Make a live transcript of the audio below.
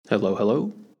Hello,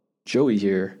 hello. Joey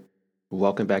here.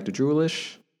 Welcome back to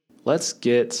Droolish. Let's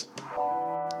get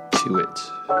to it.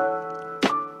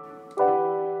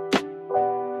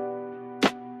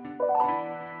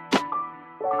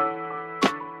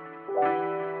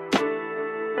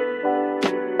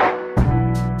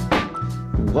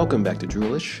 Welcome back to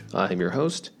Droolish. I'm your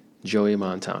host, Joey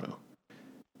Montano.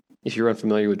 If you're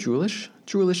unfamiliar with Droolish,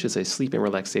 Droolish is a sleep and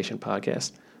relaxation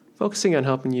podcast focusing on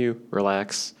helping you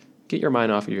relax, get your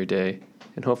mind off of your day,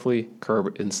 and hopefully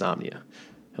curb insomnia.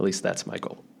 At least that's my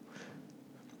goal.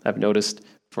 I've noticed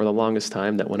for the longest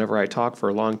time that whenever I talk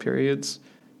for long periods,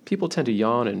 people tend to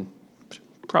yawn and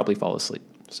probably fall asleep.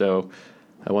 So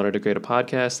I wanted to create a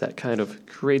podcast that kind of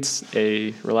creates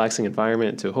a relaxing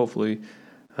environment to hopefully,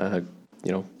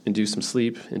 induce some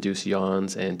sleep, induce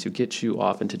yawns, and to get you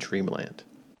off into dreamland.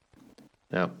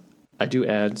 Now, I do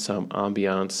add some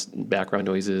ambiance background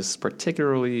noises,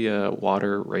 particularly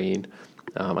water, rain.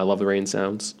 I love the rain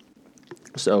sounds.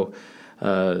 So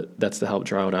that's to help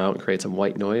drown out and create some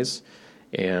white noise.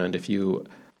 And if you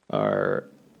are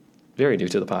very new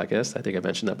to the podcast, I think I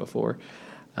mentioned that before,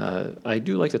 I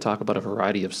do like to talk about a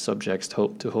variety of subjects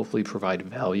to hopefully provide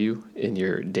value in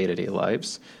your day-to-day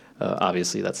lives.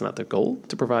 Obviously, that's not the goal,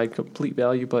 to provide complete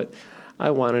value, but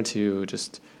I wanted to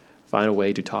just find a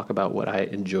way to talk about what I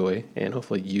enjoy, and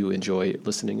hopefully you enjoy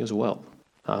listening as well,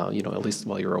 at least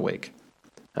while you're awake.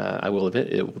 I will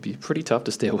admit it will be pretty tough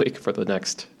to stay awake for the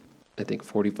next,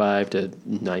 45 to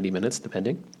 90 minutes,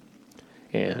 depending.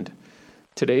 And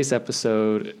today's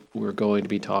episode, we're going to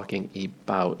be talking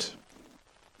about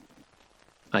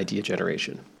idea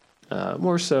generation.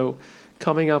 More so,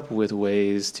 coming up with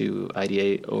ways to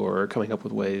ideate or coming up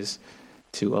with ways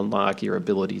to unlock your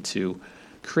ability to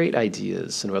create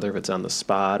ideas, and whether it's on the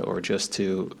spot or just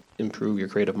to improve your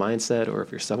creative mindset, or if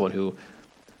you're someone who,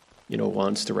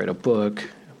 wants to write a book,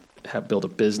 build a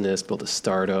business, build a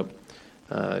startup,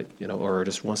 or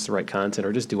just wants to write content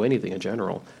or just do anything in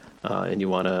general, and you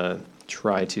want to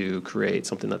try to create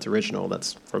something that's original,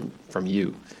 that's from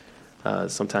you.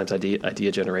 Sometimes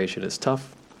idea generation is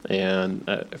tough,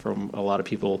 and from a lot of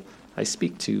people I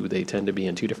speak to, they tend to be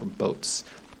in two different boats.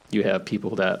 You have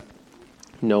people that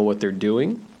know what they're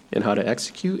doing and how to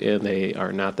execute, and they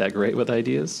are not that great with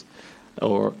ideas,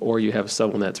 or you have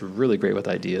someone that's really great with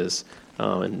ideas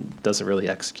and doesn't really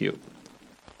execute.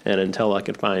 And until I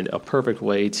can find a perfect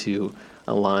way to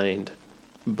align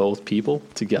both people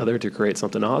together to create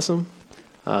something awesome,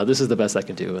 this is the best I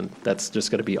can do, and that's just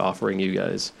going to be offering you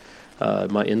guys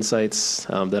my insights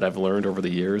that I've learned over the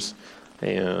years.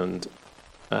 And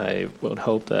I would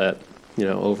hope that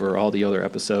over all the other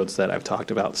episodes that I've talked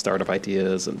about startup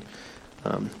ideas and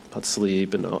about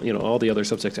sleep and all the other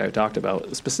subjects I've talked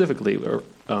about specifically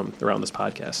around this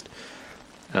podcast,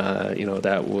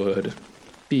 that would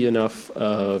be enough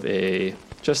of a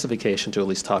justification to at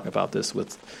least talk about this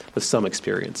with some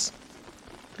experience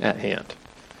at hand.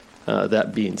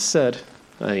 That being said,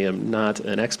 I am not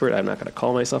an expert. I'm not going to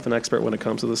call myself an expert when it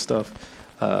comes to this stuff.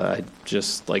 I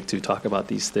just like to talk about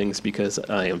these things because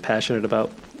I am passionate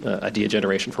about idea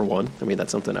generation, for one.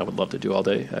 That's something I would love to do all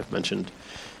day. I've mentioned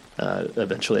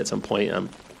eventually at some point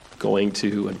I'm going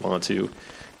to and want to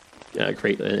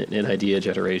create an idea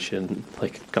generation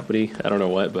company. I don't know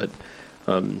what, but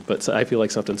I feel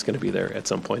like something's going to be there at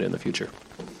some point in the future.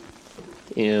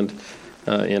 And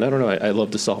I don't know. I love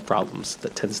to solve problems.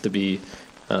 That tends to be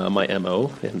my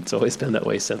MO, and it's always been that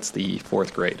way since the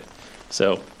 4th grade.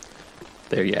 So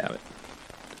there you have it.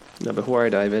 Now, before I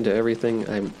dive into everything,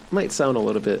 I might sound a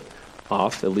little bit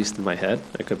off, at least in my head.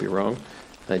 I could be wrong.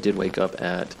 I did wake up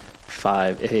at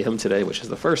 5 a.m. today, which is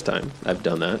the first time I've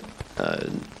done that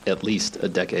in at least a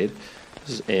decade.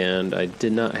 And I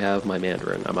did not have my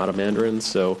Mandarin. I'm out of Mandarin,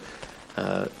 so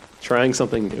trying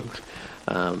something new.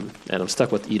 And I'm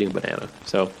stuck with eating banana.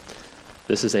 So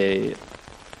this is a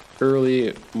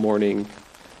early morning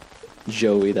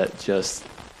Joey that just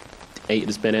ate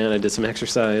his banana, did some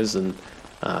exercise, and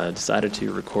decided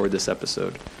to record this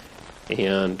episode.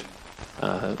 And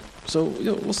so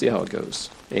we'll see how it goes.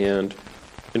 And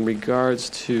in regards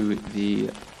to the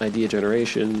idea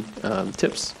generation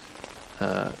tips,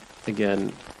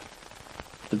 again,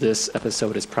 this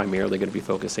episode is primarily going to be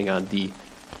focusing on the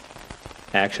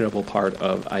actionable part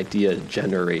of idea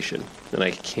generation. And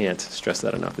I can't stress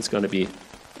that enough. It's going to be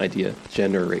idea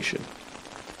generation.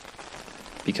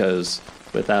 Because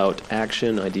without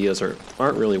action, ideas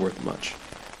aren't really worth much.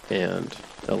 And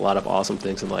a lot of awesome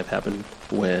things in life happen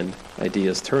when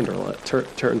ideas turn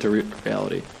to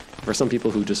reality. For some people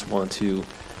who just want to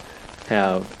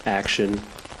have action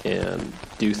and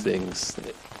do things,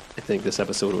 I think this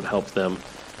episode would help them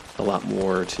a lot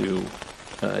more to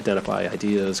identify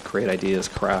ideas, create ideas,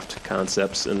 craft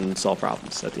concepts, and solve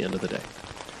problems at the end of the day.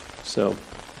 So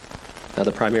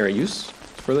the primary use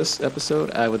for this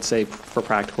episode, I would say for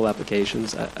practical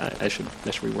applications, I should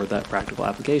reword that. Practical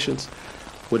applications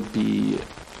would be,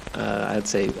 I'd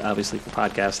say, obviously for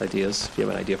podcast ideas. If you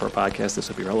have an idea for a podcast, this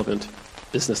would be relevant.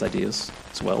 Business ideas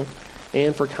as well.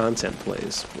 And for content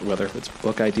plays, whether it's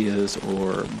book ideas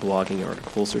or blogging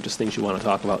articles or just things you want to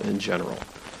talk about in general.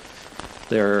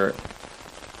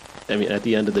 At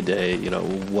the end of the day,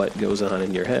 what goes on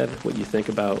in your head, what you think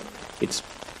about, it's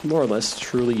more or less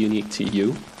truly unique to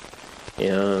you.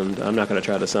 And I'm not going to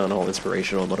try to sound all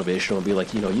inspirational, motivational, and be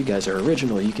like, you guys are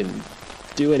original, you can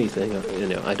do anything.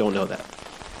 I don't know that.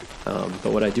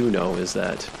 But what I do know is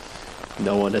that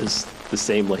no one has the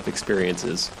same life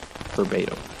experiences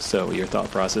verbatim. So your thought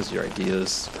process, your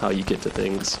ideas, how you get to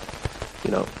things,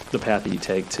 the path that you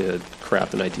take to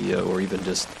craft an idea or even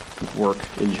just work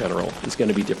in general is going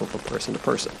to be different from person to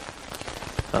person.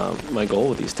 My goal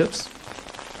with these tips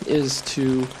is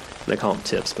to, and I call them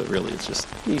tips, but really it's just,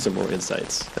 these are more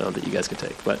insights that you guys can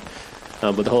take. But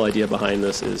the whole idea behind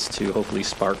this is to hopefully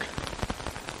spark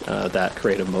that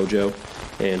creative mojo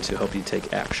and to help you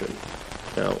take action.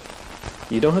 Now,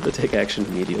 you don't have to take action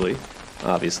immediately.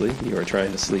 Obviously, you are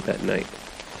trying to sleep at night.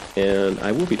 And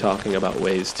I will be talking about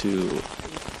ways to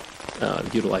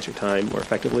utilize your time more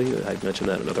effectively. I mentioned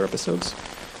that in other episodes.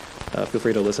 Feel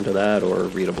free to listen to that or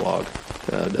read a blog.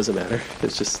 It doesn't matter.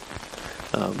 It's just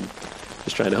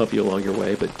trying to help you along your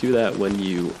way. But do that when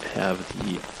you have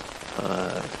the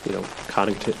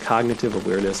cognitive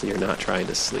awareness that you're not trying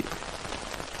to sleep.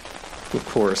 Of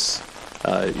course,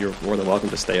 you're more than welcome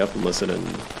to stay up and listen and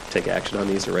take action on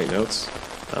these or write notes.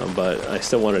 But I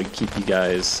still wanted to keep you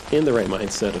guys in the right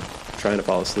mindset of trying to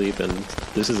fall asleep. And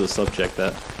this is a subject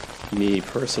that me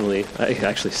personally, I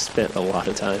actually spent a lot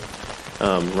of time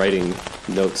writing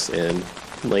notes and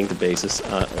laying the basis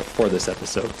for this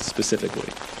episode specifically.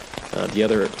 The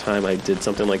other time I did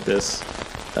something like this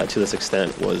to this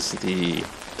extent was the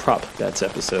Prop Bets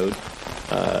episode.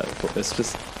 It's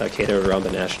just catered around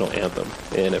the national anthem.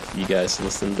 And if you guys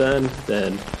listened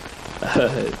then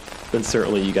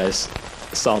certainly you guys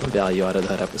saw the value out of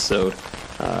that episode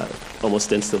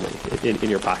almost instantly in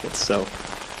your pockets. So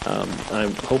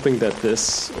I'm hoping that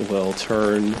this will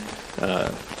turn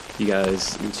you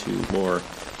guys into more,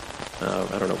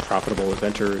 profitable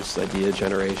inventors, idea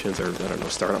generations, or,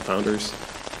 startup founders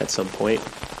at some point.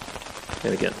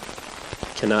 And again,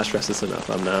 cannot stress this enough.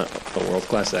 I'm not a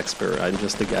world-class expert. I'm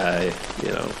just a guy,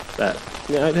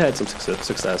 I've had some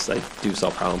success. I do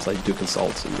solve problems. I do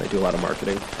consult, and I do a lot of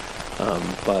marketing.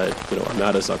 But I'm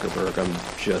not a Zuckerberg. I'm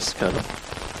just kind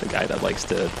of a guy that likes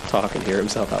to talk and hear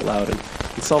himself out loud and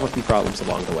solve a few problems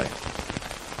along the way.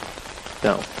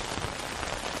 Now,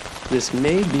 this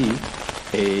may be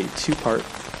a 2-part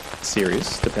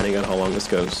series, depending on how long this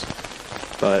goes.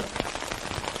 But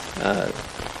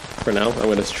for now, I'm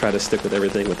going to try to stick with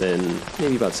everything within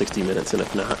maybe about 60 minutes, and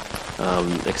if not,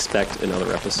 expect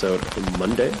another episode on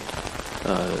Monday.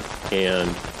 And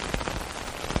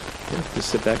just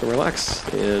sit back and relax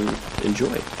and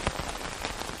enjoy.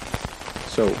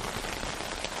 So,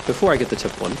 before I get to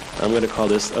tip 1, I'm going to call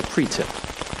this a pre-tip.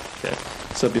 Okay.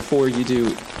 So before you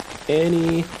do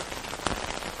any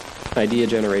idea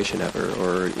generation ever,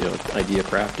 or idea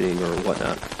crafting or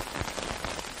whatnot,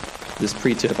 this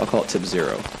pre-tip, I'll call it tip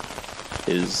 0,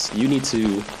 is you need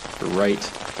to write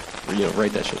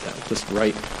that shit down. Just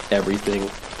write everything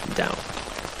down.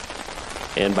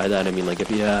 And by that I mean, if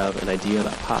you have an idea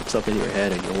that pops up in your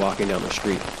head and you're walking down the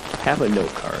street, have a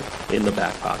note card in the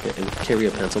back pocket and carry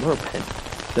a pencil or a pen.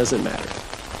 Doesn't matter.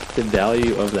 The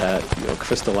value of that,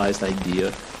 crystallized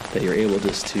idea that you're able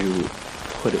just to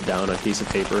put it down on a piece of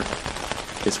paper,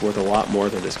 it's worth a lot more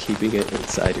than just keeping it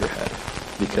inside your head.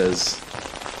 Because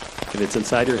if it's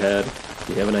inside your head,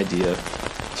 you have an idea,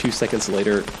 2 seconds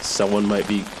later, someone might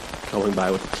be coming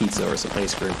by with a pizza or some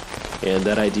ice cream, and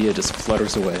that idea just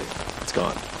flutters away. It's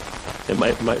gone. It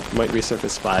might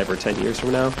resurface 5 or 10 years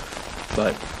from now,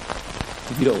 but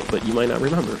you might not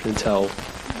remember until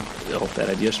that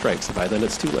idea strikes. And by then,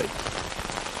 it's too late.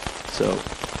 So,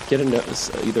 get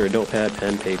either a notepad,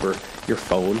 pen, paper, your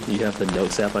phone. You have the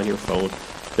Notes app on your phone.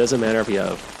 Doesn't matter if you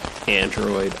have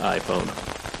Android, iPhone.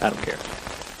 I don't care.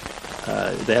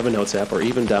 They have a Notes app, or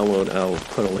even download. I'll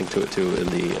put a link to it too in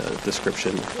the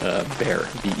description. Bear,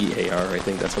 B-E-A-R. I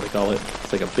think that's what they call it.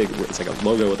 It's like a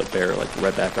logo with a bear, like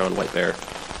red background, white bear.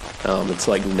 It's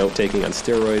like note taking on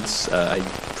steroids. I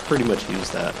pretty much use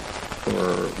that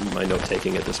for my note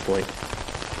taking at this point.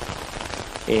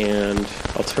 And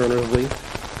alternatively,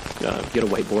 get a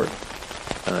whiteboard.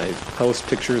 I post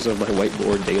pictures of my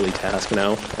whiteboard daily task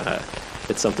now.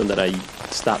 It's something that I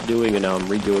stopped doing and now I'm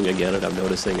redoing again, and I'm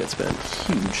noticing it's been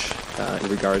huge in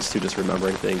regards to just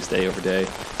remembering things day over day.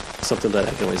 Something that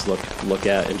I can always look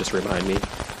at and just remind me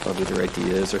of either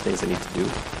ideas or things I need to do.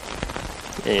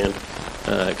 And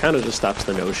it kind of just stops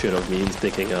the notion of me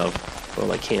thinking of,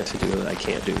 well, I can't do it, I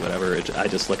can't do whatever. I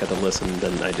just look at the list and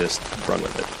then I just run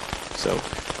with it. So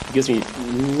it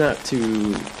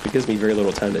gives me very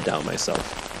little time to doubt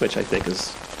myself, which I think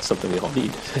is something we all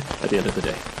need at the end of the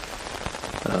day.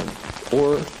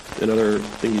 Or another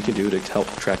thing you can do to help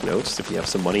track notes, if you have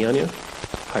some money on you,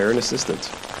 hire an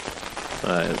assistant.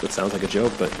 It sounds like a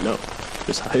joke, but no,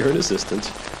 just hire an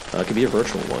assistant. It could be a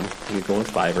virtual one. You could go on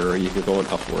Fiverr, or you could go on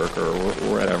Upwork, or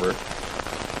whatever.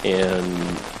 And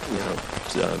you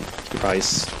can probably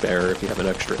spare, if you have an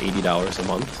extra $80 a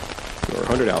month or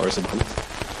 $100 a month.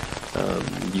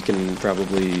 You can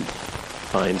probably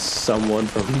find someone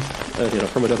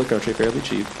from another country fairly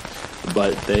cheap,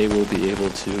 but they will be able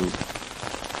to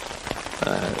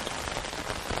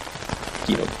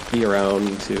be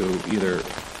around to either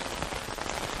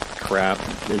crap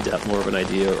into more of an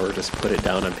idea or just put it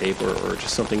down on paper, or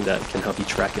just something that can help you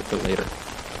track it for later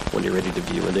when you're ready to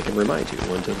view, and they can remind you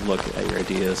when to look at your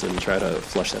ideas and try to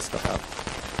flush that stuff out.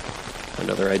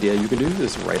 Another idea you can do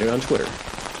is write it on Twitter.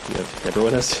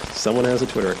 Someone has a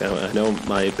Twitter account. I know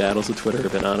my battles with Twitter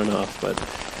have been on and off, but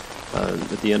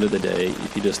at the end of the day,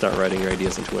 if you just start writing your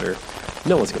ideas on Twitter,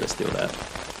 no one's going to steal that.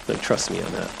 Like, trust me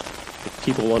on that. If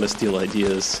people want to steal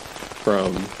ideas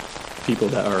from people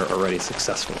that are already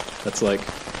successful, that's like,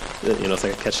 it's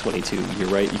like a catch-22. You're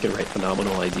right, you can write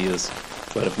phenomenal ideas,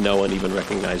 but if no one even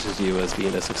recognizes you as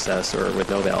being a success or with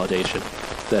no validation,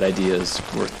 that idea is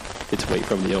worth its weight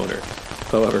from the owner.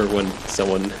 However, when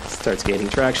someone starts gaining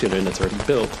traction and it's already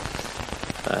built,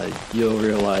 you'll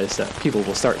realize that people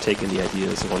will start taking the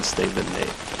ideas once they've been made.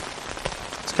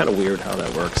 It's kind of weird how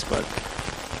that works, but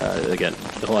again,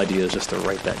 the whole idea is just to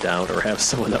write that down or have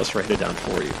someone else write it down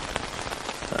for you.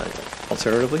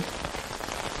 Alternatively,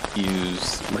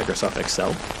 use Microsoft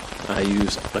Excel. I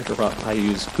use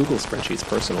Google spreadsheets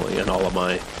personally in all of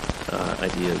my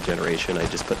idea generation. I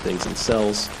just put things in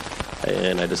cells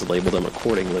and I just label them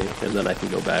accordingly, and then I can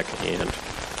go back and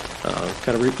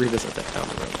kind of revisit that down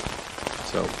the road.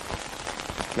 So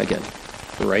again,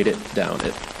 write it down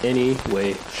in any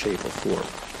way, shape, or form.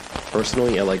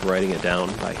 Personally, I like writing it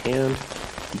down by hand,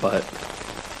 but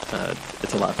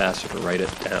it's a lot faster to write it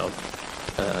down,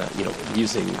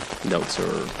 using notes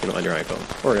or on your iPhone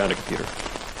or on a computer.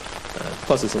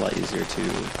 Plus, it's a lot easier to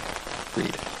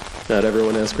read. Not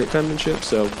everyone has great penmanship,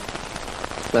 so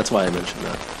that's why I mentioned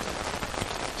that.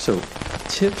 So,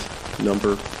 tip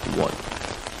number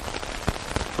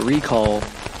 1. Recall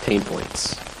pain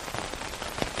points.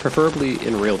 Preferably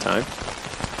in real time.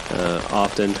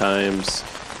 Oftentimes,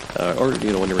 or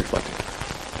when you're reflecting.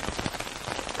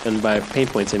 And by pain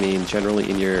points, I mean generally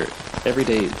in your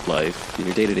everyday life, in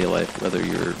your day-to-day life, whether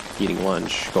you're eating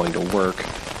lunch, going to work,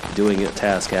 doing a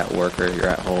task at work, or you're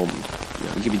at home,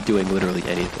 you could be doing literally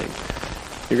anything.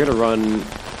 You're going to run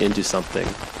into something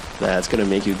that's going to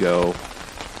make you go,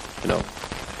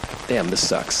 damn, this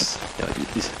sucks.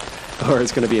 Or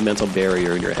it's going to be a mental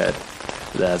barrier in your head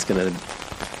that's going to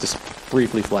just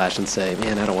briefly flash and say,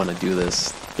 man, I don't want to do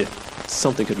this. If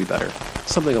something could be better.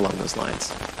 Something along those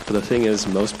lines. But the thing is,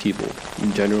 most people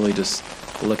generally just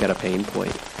look at a pain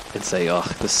point and say, oh,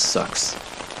 this sucks.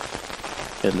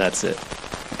 And that's it.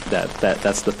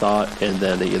 That's the thought, and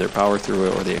then they either power through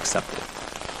it or they accept it.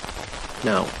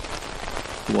 Now,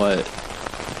 what,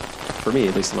 for me,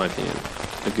 at least in my opinion,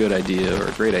 a good idea or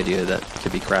a great idea that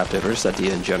could be crafted, or just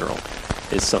idea in general,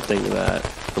 is something that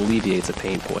alleviates a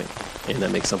pain point and that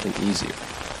makes something easier.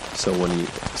 So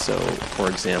for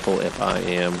example, if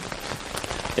I'm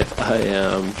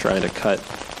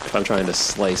trying to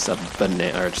slice a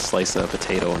banana or slice a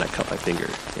potato and I cut my finger,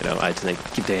 I think,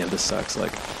 damn, this sucks.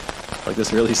 Like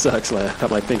this really sucks. Like, I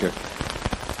cut my finger.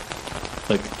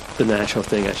 Like, the natural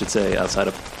thing I should say outside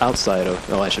of I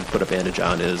should put a bandage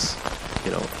on is,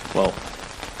 well,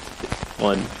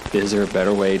 1, is there a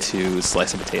better way to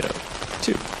slice a potato?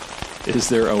 2, is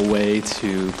there a way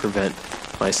to prevent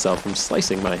myself from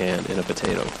slicing my hand in a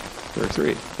potato? Or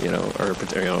 3, or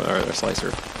a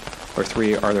slicer. Or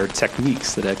 3, are there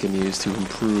techniques that I can use to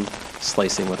improve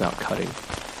slicing without cutting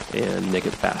and make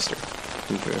it faster?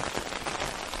 Okay.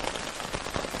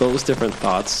 Those different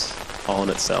thoughts, all in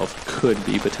itself, could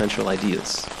be potential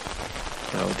ideas.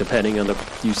 Depending on the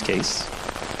use case.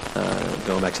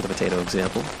 Going back to the potato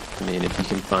example, I mean, if you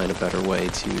can find a better way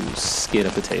to skin a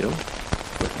potato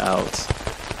without,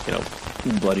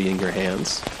 bloodying your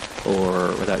hands, or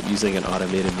without using an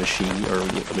automated machine or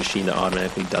a machine that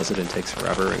automatically does it and takes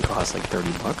forever and costs like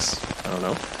 $30. I don't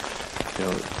know.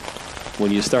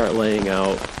 When you start laying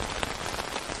out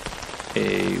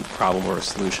a problem or a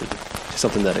solution to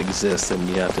something that exists, and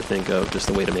you have to think of just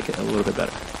a way to make it a little bit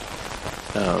better,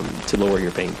 to lower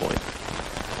your pain point.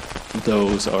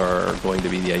 Those are going to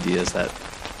be the ideas that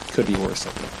could be worth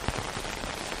something.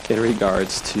 In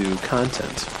regards to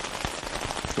content,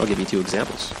 I'll give you 2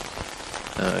 examples.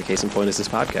 Case in point is this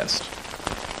podcast.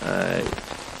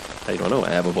 I don't know, I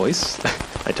have a voice,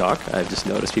 I talk, I've just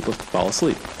noticed people fall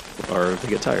asleep or they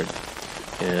get tired.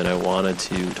 And I wanted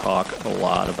to talk a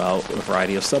lot about a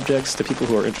variety of subjects to people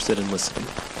who are interested in listening.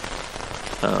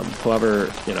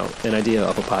 However, an idea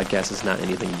of a podcast is not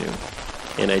anything new.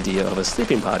 An idea of a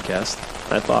sleeping podcast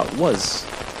I thought was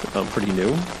pretty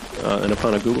new. And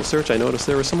upon a Google search, I noticed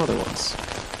there were some other ones.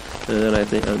 And then I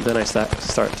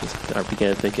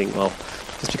began thinking, well,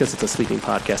 just because it's a sleeping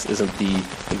podcast isn't the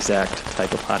exact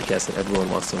type of podcast that everyone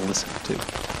wants to listen to.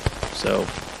 So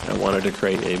I wanted to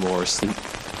create a more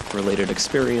sleep-related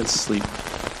experience, a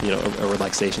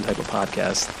relaxation type of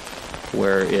podcast,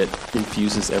 where it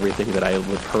infuses everything that I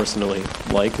would personally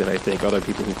like, that I think other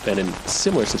people who've been in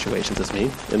similar situations as me,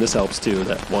 and this helps too,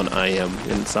 that one, I am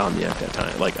insomniac at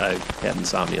times, like I had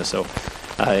insomnia, so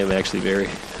I am actually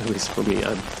at least for me,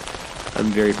 I'm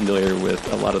very familiar with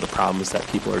a lot of the problems that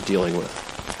people are dealing with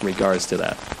in regards to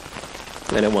that,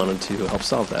 and I wanted to help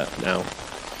solve that. Now,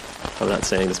 I'm not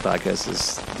saying this podcast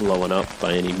is blowing up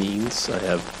by any means. I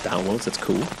have downloads, that's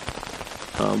cool,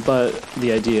 but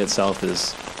the idea itself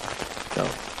is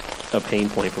a pain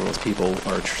point for most people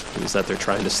is that they're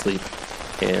trying to sleep,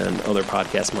 and other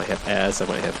podcasts might have ads, they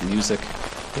might have music,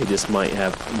 they just might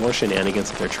have more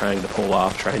shenanigans that they're trying to pull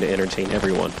off, trying to entertain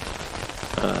everyone,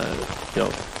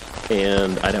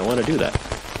 and I don't want to do that,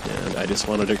 and I just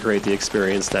wanted to create the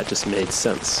experience that just made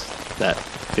sense, that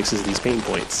fixes these pain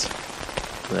points,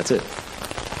 and that's it.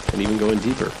 And even going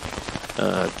deeper,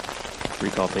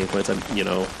 recall pain points,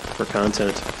 for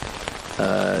content,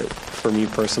 for me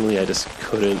personally, I just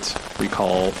couldn't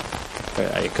recall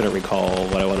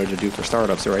what I wanted to do for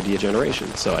startups or idea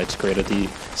generation. So I just created the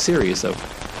series of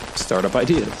startup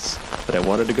ideas that I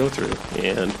wanted to go through,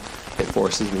 and it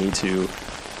forces me to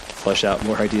flesh out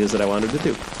more ideas that I wanted to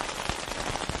do.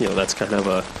 That's kind of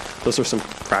those are some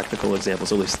practical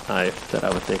examples, at least that I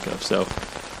would think of. So,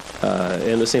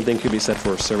 and the same thing could be said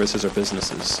for services or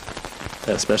businesses,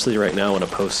 especially right now in a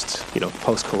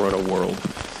post-corona world,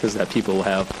 is that people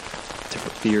have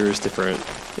different fears, different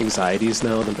anxieties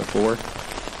now than before,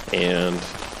 and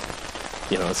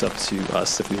it's up to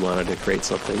us if we wanted to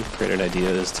create an idea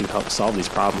is to help solve these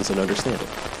problems and understand it,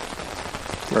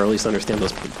 or at least understand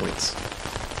those pain points.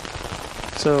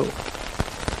 So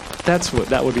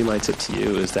that would be my tip to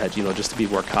you, is that just to be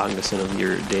more cognizant of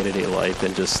your day-to-day life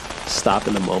and just stop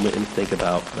in the moment and think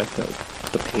about like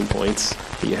the pain points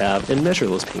that you have, and measure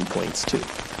those pain points too.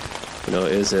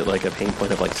 Is it like a pain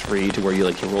point of like 3 to where you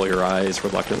roll your eyes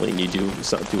reluctantly and you do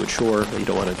a chore that you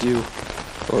don't want to do?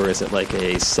 Or is it like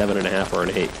a 7.5 or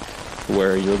an 8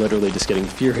 where you're literally just getting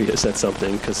furious at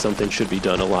something because something should be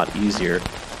done a lot easier?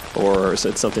 Or is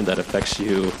it something that affects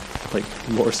you like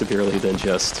more severely than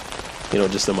just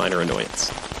a minor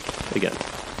annoyance? Again,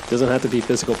 it doesn't have to be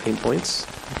physical pain points.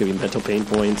 It could be mental pain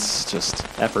points, just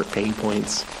effort pain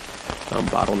points,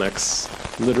 bottlenecks,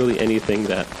 literally anything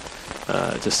that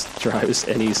just drives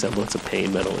any semblance of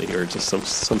pain mentally, or just some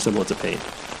semblance of pain.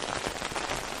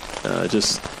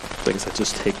 Just, like I said,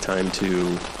 just take time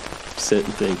to sit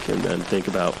and think, and then think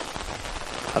about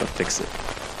how to fix it.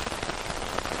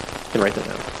 And write that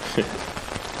down.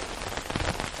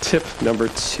 Tip number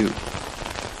 2.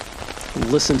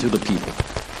 Listen to the people.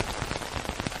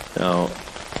 Now,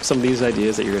 some of these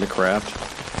ideas that you're going to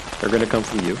craft are going to come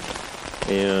from you,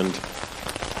 and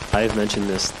I've mentioned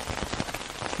this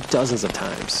dozens of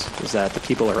times, is that the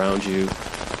people around you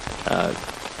are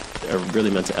really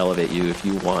meant to elevate you if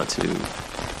you want to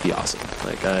be awesome.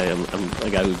 Like I'm a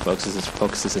guy who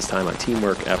focuses his time on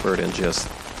teamwork, effort, and just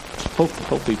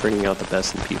hopefully bringing out the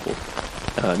best in people.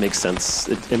 It makes sense.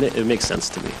 It makes sense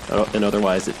to me, and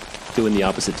otherwise, doing the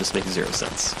opposite just makes zero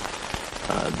sense.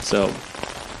 So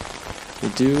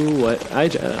do what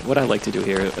I like to do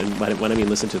here, and when I mean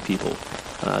listen to people,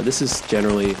 this is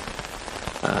generally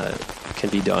can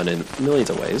be done in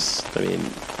millions of ways. I mean,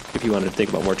 if you wanted to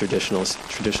think about more traditionally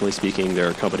speaking, there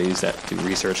are companies that do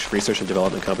research and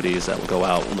development companies that will go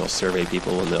out and they'll survey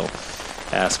people and they'll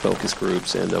ask focus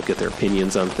groups and they'll get their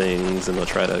opinions on things, and they'll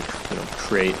try to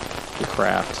create and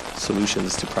craft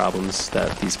solutions to problems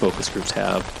that these focus groups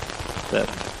have that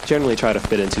generally try to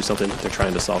fit into something that they're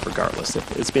trying to solve regardless.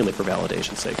 It's mainly for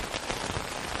validation's sake.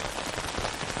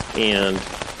 And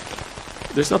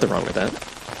there's nothing wrong with that.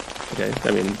 Okay?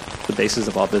 I mean, the basis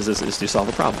of all business is to solve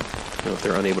a problem. If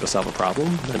they're unable to solve a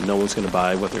problem, then no one's going to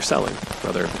buy what they're selling,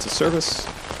 whether it's a service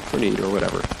or need or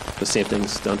whatever. The same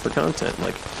thing's done for content.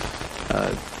 Like,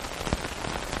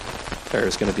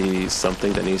 there's going to be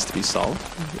something that needs to be solved,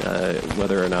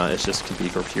 whether or not it's just could be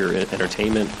for pure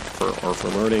entertainment or for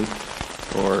learning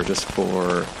or just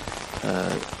for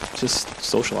just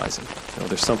socializing.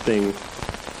 There's something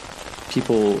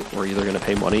people are either going to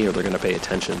pay money or they're going to pay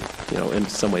attention, in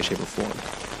some way, shape, or form.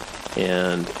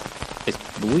 And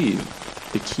I believe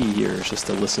the key here is just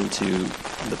to listen to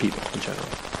the people in general.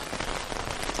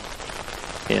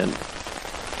 And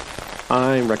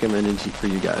I'm recommending for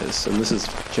you guys, and this is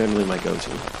generally my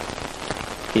go-to,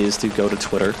 is to go to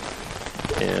Twitter.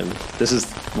 And this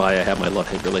is why I have my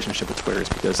love-hate relationship with Twitter, is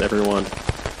because everyone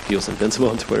feels invincible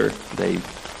on Twitter. They,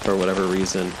 for whatever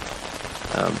reason,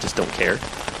 just don't care.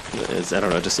 I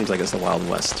don't know, it just seems like it's the Wild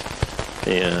West.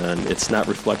 And it's not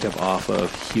reflective off of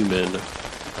human,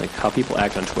 like how people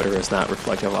act on Twitter is not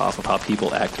reflective off of how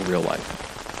people act in real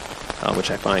life, which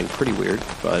I find pretty weird.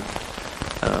 But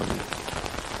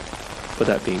with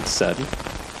that being said,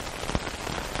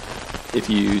 if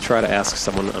you try to ask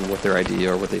someone on what their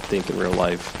idea or what they think in real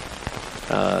life,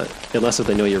 unless if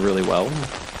they know you really well,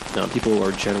 people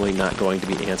are generally not going to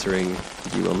be answering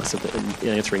you unless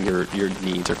answering your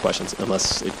needs or questions,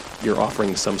 unless you're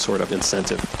offering some sort of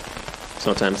incentive.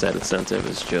 Sometimes that incentive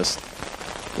is just,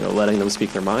 letting them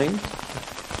speak their mind.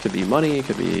 It could be money, it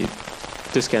could be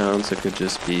discounts, it could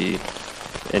just be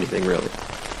anything really.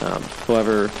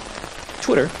 However,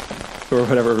 Twitter, for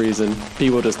whatever reason,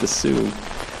 people just assume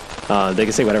they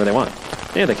can say whatever they want.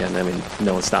 And they can,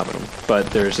 no one's stopping them. But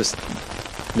there's just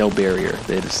no barrier.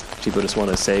 People just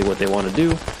want to say what they want to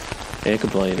do and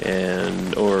complain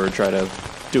or try to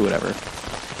do whatever.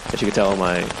 As you can tell,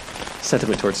 my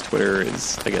sentiment towards Twitter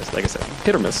is, I guess, like I said,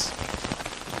 hit or miss.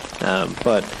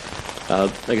 But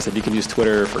like I said, you can use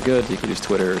Twitter for good. You can use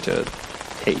Twitter to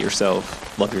hate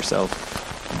yourself, love yourself.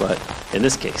 But in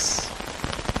this case,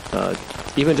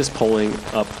 even just pulling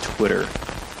up Twitter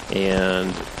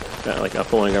and like I'm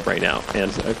pulling up right now,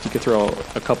 and if you could throw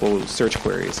a couple search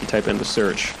queries, you type in the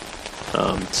search,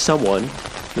 someone,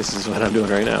 this is what I'm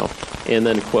doing right now, and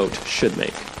then quote, should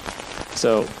make.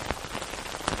 So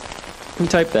you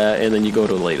type that, and then you go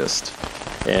to latest,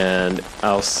 and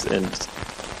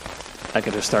I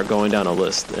can just start going down a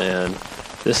list, and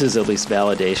this is at least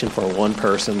validation for one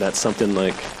person that something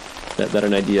like that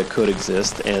an idea could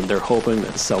exist, and they're hoping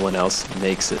that someone else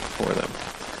makes it for them.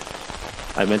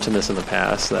 I mentioned this in the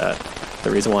past, that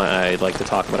the reason why I like to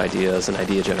talk about ideas and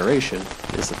idea generation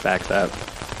is the fact that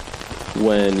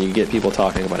when you get people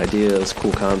talking about ideas,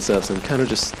 cool concepts, and kind of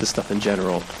just this stuff in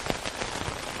general,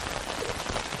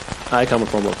 I come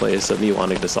from a place of me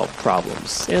wanting to solve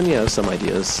problems. And some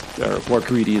ideas are more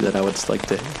greedy than I would like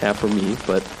to have for me,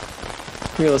 but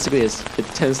realistically it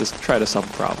tends to try to solve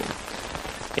a problem.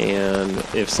 And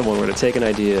if someone were to take an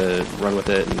idea, run with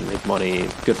it, and make money,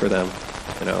 good for them.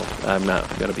 I'm not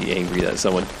going to be angry that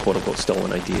someone, quote unquote, stole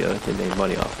an idea and made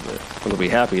money off of it. I'm going to be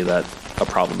happy that a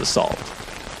problem is solved.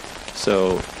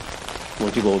 So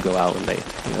when people go out and they,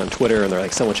 on Twitter, and they're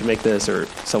like, someone should make this, or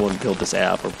someone build this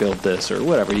app, or build this, or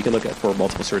whatever, you can look at for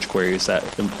multiple search queries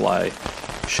that imply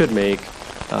should make,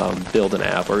 build an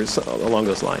app, or along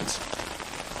those lines.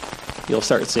 You'll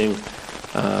start seeing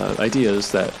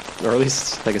ideas that, or at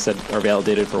least, like I said, are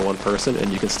validated for one person,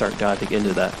 and you can start diving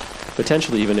into that,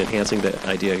 potentially even enhancing the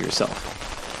idea yourself.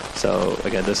 So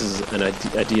again, this is an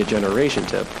idea generation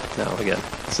tip. Now again,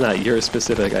 it's not your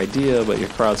specific idea, but you're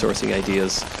crowdsourcing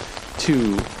ideas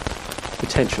to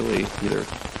potentially either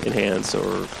enhance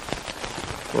or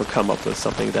come up with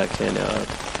something that can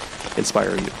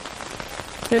inspire you.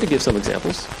 And to give some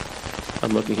examples,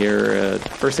 I'm looking here.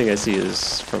 First thing I see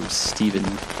is from Steven.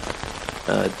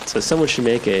 So someone should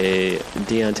make a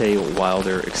Deontay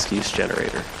Wilder excuse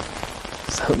generator.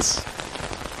 Sounds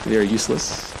very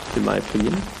useless, in my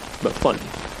opinion, but funny.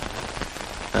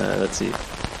 Let's see.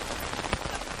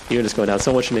 Even just going down,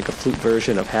 someone should make a flute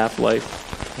version of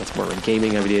Half-Life. That's more of a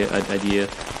gaming idea.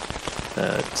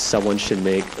 Someone should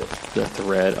make the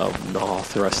thread of null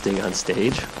thrusting on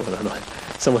stage.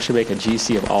 Someone should make a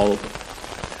GC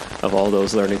of all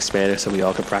those learning Spanish so we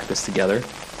all can practice together.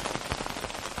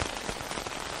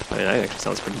 That actually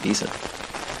sounds pretty decent.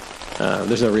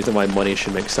 There's no reason why money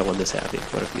should make someone this happy.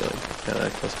 What a feeling.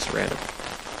 That's just random.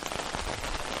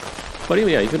 But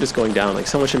even just going down, like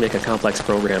someone should make a complex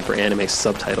program for anime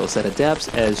subtitles that adapts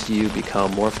as you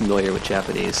become more familiar with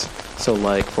Japanese, So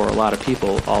like for a lot of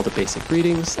people, all the basic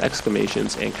greetings,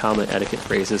 exclamations, and common etiquette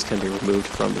phrases can be removed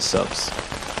from the subs.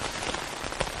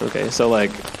 Okay, so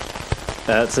like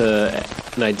that's an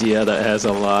idea that has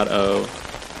a lot of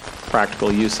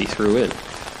practical use he threw in.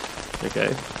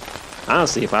 Okay,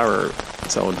 honestly, if I were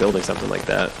someone building something like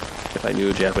that, if I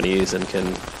knew Japanese and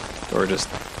or just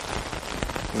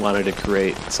wanted to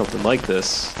create something like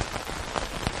this,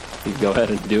 you go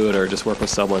ahead and do it, or just work with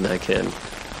someone that can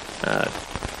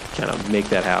kind of make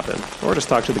that happen, or just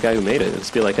talk to the guy who made it and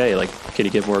just be like, hey, like, can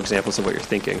you give more examples of what you're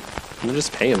thinking? And then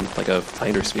just pay him like a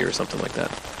finder's fee or something like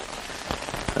that.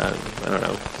 I don't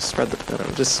know,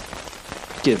 just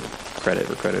give credit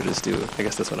where credit is due. I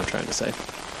guess that's what I'm trying to say.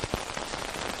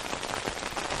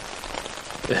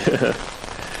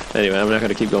 Anyway, I'm not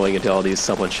going to keep going into all these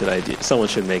someone should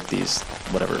make these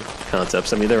whatever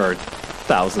concepts. I mean, there are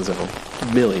thousands of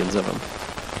them, millions of them,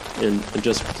 in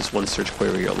just this one search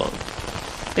query alone.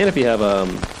 And if you have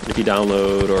if you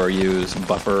download or use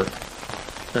Buffer,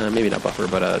 maybe not Buffer,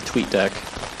 but TweetDeck,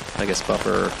 I guess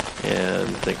Buffer, and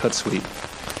I think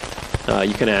Hootsuite,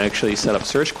 you can actually set up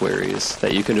search queries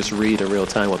that you can just read in real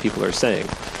time what people are saying.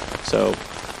 So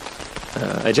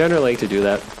I generally like to do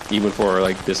that, even for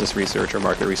like business research or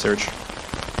market research.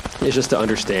 It's just to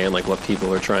understand like what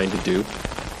people are trying to do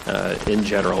in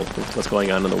general, what's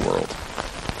going on in the world.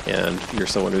 And if you're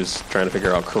someone who's trying to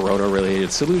figure out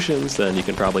Corona-related solutions, then you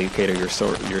can probably cater your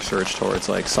search towards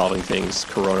like solving things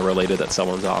Corona-related that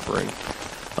someone's offering,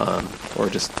 or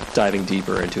just diving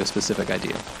deeper into a specific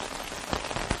idea.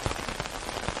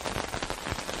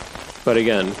 But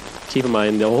again, keep in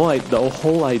mind the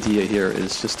whole idea here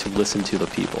is just to listen to the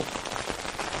people.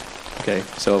 Okay,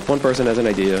 so if one person has an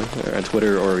idea on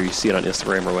Twitter or you see it on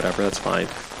Instagram or whatever, that's fine.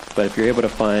 But if you're able to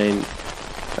find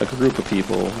a group of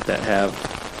people that have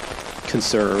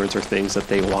concerns or things that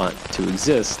they want to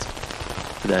exist,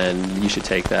 then you should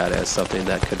take that as something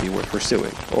that could be worth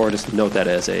pursuing, or just note that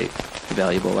as a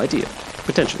valuable idea,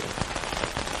 potentially.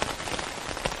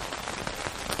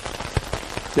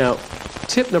 Now,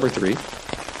 tip number 3,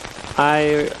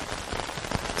 I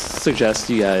suggest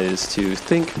you guys to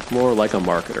think more like a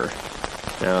marketer.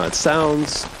 Now, it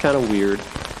sounds kind of weird,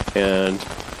 and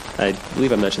I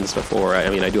believe I mentioned this before. I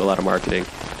mean, I do a lot of marketing,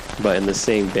 but in the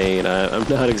same vein, I'm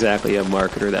not exactly a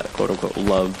marketer that quote-unquote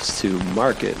loves to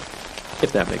market,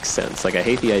 if that makes sense. Like, I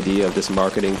hate the idea of just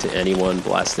marketing to anyone,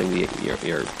 blasting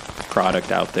your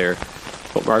product out there.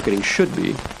 What marketing should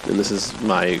be, and this is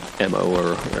my MO,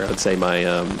 or I'd say my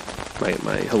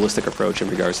holistic approach in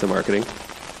regards to marketing,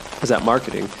 is that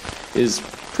marketing is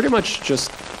pretty much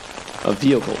just a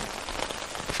vehicle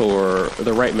for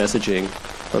the right messaging,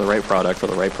 for the right product, for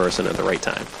the right person at the right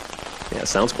time. Yeah, it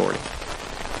sounds corny.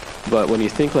 But when you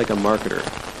think like a marketer,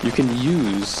 you can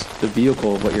use the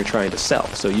vehicle of what you're trying to sell.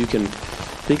 So you can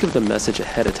think of the message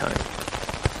ahead of time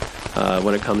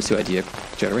when it comes to idea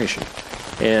generation.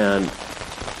 And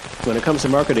when it comes to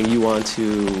marketing, you want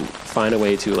to find a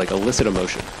way to like elicit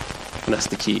emotion. And that's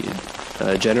the key.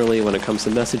 Generally, when it comes to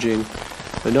messaging,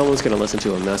 no one's going to listen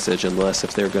to a message unless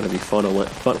if they're going to be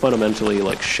fundamentally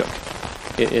like shook.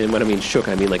 And when I mean shook,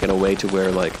 I mean like in a way to where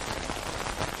like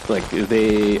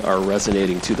they are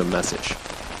resonating to the message.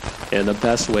 And the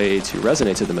best way to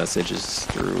resonate to the message is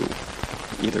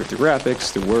either through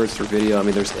graphics, through words, through video. I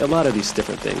mean, there's a lot of these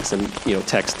different things, and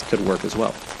text could work as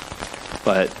well.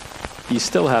 But you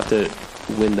still have to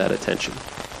win that attention.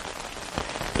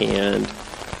 And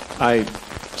I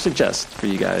suggest for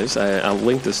you guys, I'll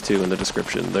link this to in the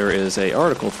description. There is an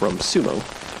article from Sumo,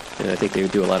 and I think they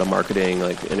do a lot of marketing,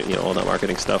 like all that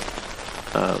marketing stuff.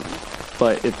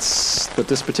 But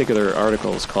this particular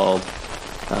article is called,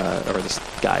 or this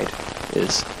guide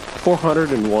is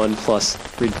 401 plus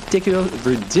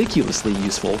ridiculously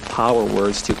useful power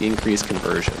words to increase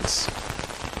conversions.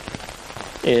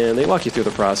 And they walk you through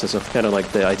the process of kind of like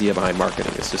the idea behind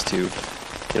marketing. It's just to,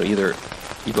 either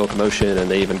evoke emotion,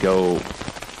 and they even go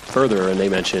further and they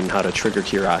mention how to trigger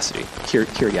curiosity.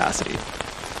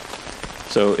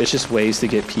 So it's just ways to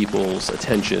get people's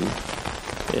attention.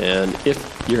 And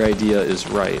if your idea is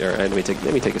right, or let me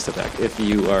take a step back. If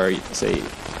you are, say,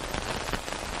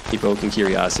 evoking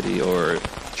curiosity or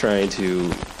trying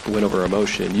to win over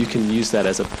emotion, you can use that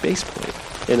as a base point.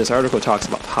 And this article talks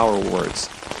about power words.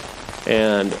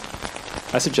 And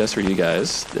I suggest for you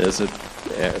guys, as an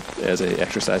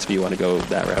exercise, if you want to go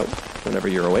that route whenever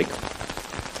you're awake,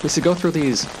 is to go through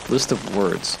these list of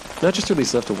words. Not just through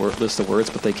these list of words,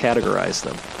 but they categorize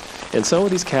them. And some of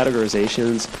these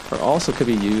categorizations could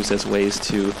be used as ways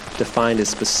to define a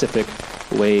specific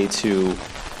way to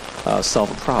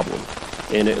solve a problem.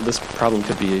 And this problem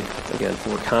could be, again,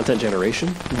 for content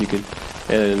generation,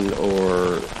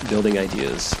 or building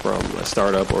ideas from a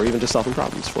startup, or even just solving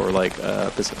problems for like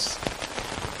a business.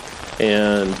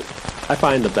 And I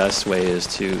find the best way is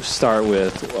to start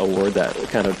with a word that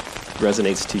kind of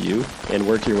resonates to you and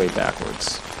work your way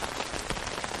backwards.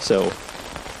 So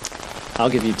I'll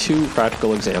give you 2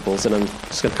 practical examples, and I'm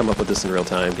just going to come up with this in real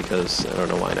time because I don't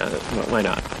know why not. Why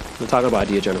not? We're talking about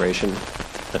idea generation.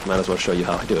 I might as well show you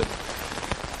how I do it.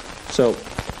 So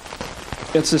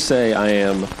let's just say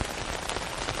I'm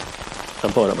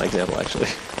pulling up my example actually.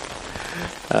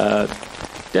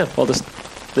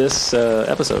 This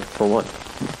episode for one.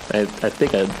 I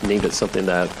think I named it something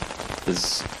that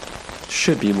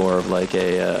should be more of like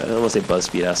I don't want to say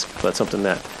BuzzFeed-esque, but something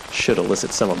that should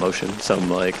elicit some emotion, some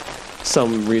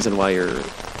reason why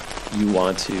you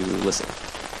want to listen.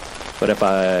 But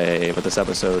this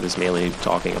episode is mainly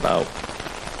talking about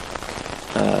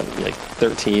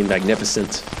 13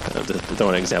 magnificent, to throw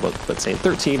an example, but saying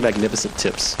 13 magnificent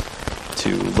tips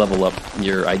to level up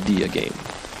your idea game.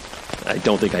 I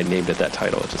don't think I named it that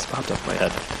title, it just popped up in my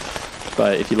head.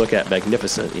 But if you look at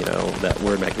magnificent, that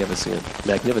word magnificent,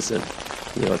 the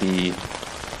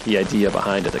idea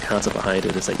behind it, the concept behind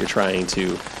it is that you're trying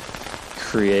to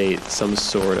create some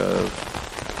sort of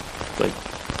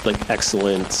like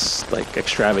excellence, like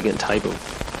extravagant type of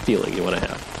feeling you want to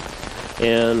have.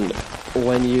 And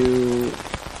when you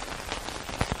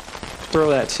throw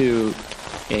that to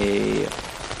a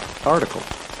article,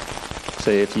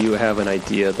 say if you have an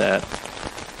idea that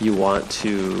you want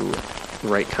to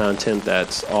write content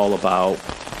that's all about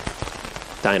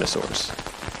dinosaurs,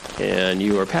 and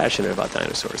you are passionate about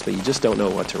dinosaurs, but you just don't know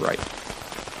what to write.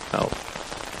 Well,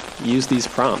 use these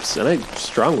prompts, and I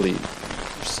strongly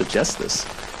suggest this,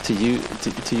 to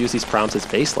use these prompts as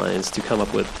baselines to come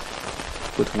up with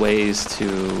ways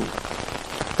to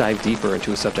dive deeper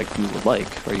into a subject you would like,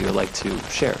 or you would like to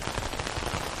share.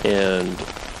 And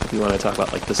if you want to talk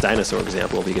about like this dinosaur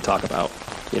example, we could talk about,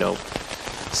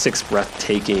 6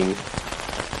 breathtaking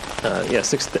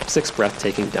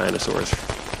dinosaurs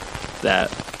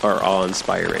that are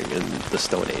awe-inspiring in the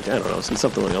Stone Age. I don't know,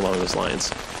 something along those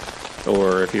lines.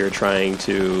 Or if you're trying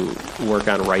to work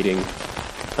on writing,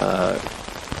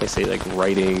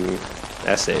 writing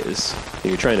essays, if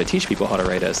you're trying to teach people how to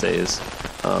write essays,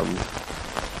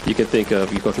 you could think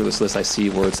of, you go through this list, I see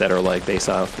words that are like based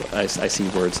off, I see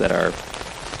words that are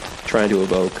trying to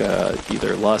evoke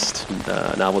either lust,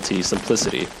 novelty,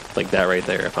 simplicity, like that right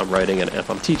there. If I'm writing and if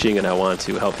I'm teaching and I want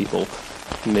to help people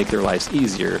make their lives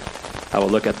easier, I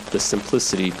would look at the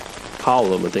simplicity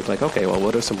column and think like, okay, well,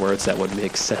 what are some words that would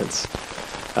make sense?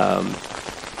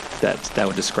 That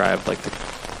would describe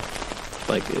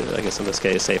I guess in this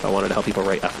case, say if I wanted to help people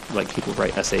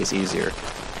write essays easier,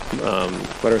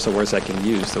 what are some words I can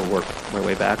use to work my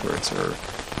way backwards? Or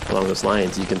along those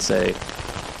lines, you can say,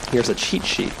 here's a cheat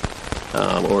sheet,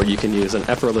 or you can use an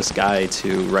effortless guide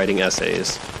to writing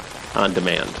essays on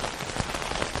demand.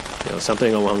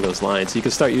 Something along those lines. You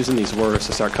can start using these words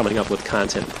to start coming up with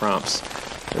content prompts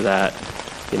that,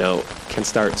 can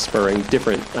start spurring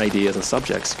different ideas and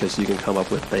subjects, because you can come up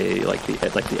with the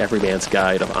Everyman's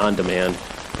Guide of on-demand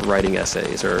writing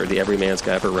essays, or the Everyman's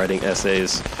Guide for writing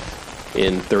essays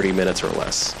in 30 minutes or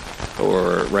less,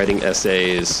 or writing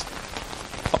essays,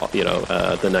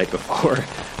 the night before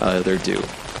they're due,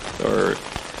 or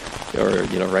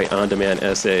write on-demand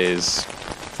essays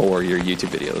for your YouTube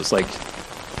videos. Like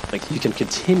you can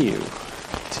continue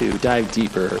to dive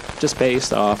deeper just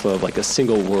based off of like a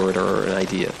single word or an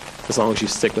idea, as long as you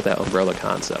stick with that umbrella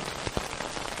concept.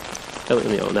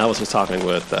 Now I was just talking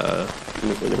with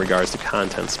in regards to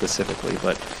content specifically,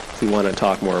 but if we want to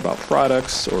talk more about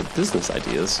products or business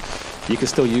ideas, you can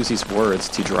still use these words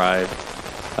to drive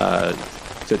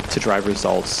to drive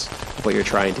results of what you're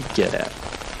trying to get at.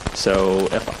 So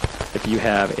if you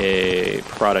have a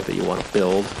product that you want to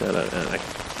build, and I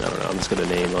don't know, I'm just going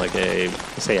to name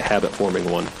say a habit forming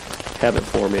one. Habit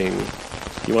forming,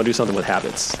 you want to do something with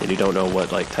habits, and you don't know what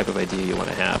type of idea you want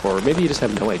to have, or maybe you just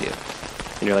have no idea.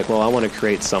 And you're like, well, I want to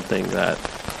create something that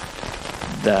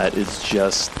is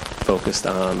just focused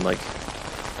on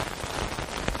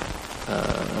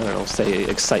say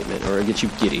excitement, or get you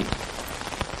giddy.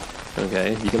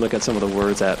 Okay, you can look at some of the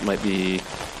words that might be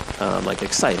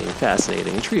exciting,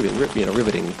 fascinating, intriguing,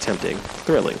 riveting, tempting,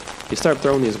 thrilling. You start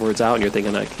throwing these words out, and you're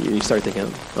thinking, you start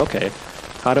thinking, okay,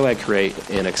 how do I create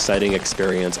an exciting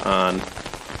experience on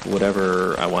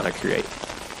whatever I want to create?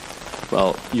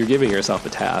 Well, you're giving yourself the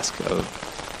task of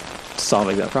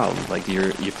solving that problem.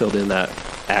 You filled in that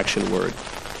action word.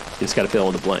 You just got to fill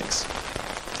in the blanks.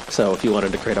 So if you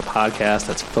wanted to create a podcast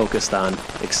that's focused on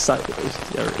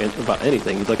about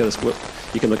anything, you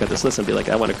can look at this list and be like,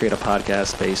 I want to create a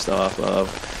podcast based off of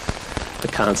the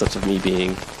concepts of me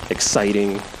being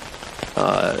exciting,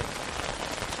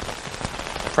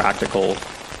 practical,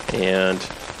 and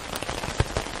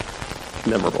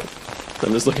memorable.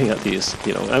 I'm just looking at these,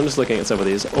 I'm just looking at some of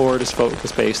these, or just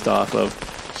focus based off of,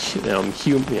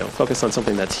 focus on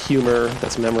something that's humor,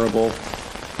 that's memorable,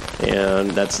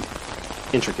 and that's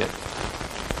intricate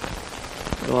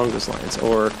along those lines.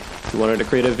 Or if you wanted to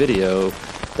create a video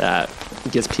that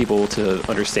gets people to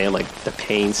understand like the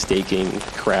painstaking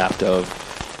craft of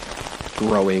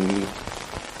growing,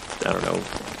 I don't know,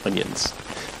 onions.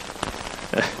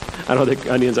 I don't think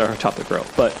onions are tough to grow,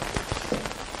 but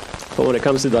when it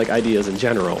comes to like ideas in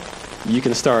general, you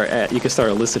can start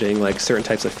eliciting like certain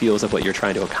types of feels of what you're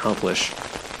trying to accomplish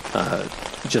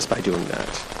just by doing that.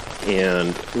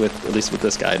 And at least with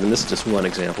this guide, and this is just one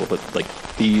example, but like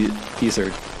these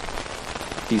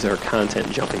are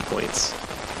content jumping points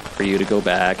for you to go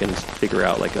back and figure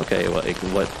out like, okay, well, like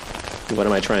what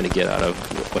am I trying to get out of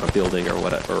what I'm building,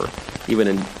 or even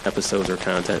in episodes or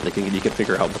content, you can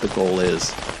figure out what the goal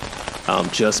is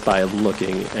just by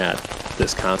looking at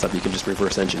this concept. You can just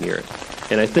reverse engineer it.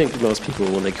 And I think most people,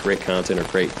 when they create content or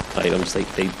create items,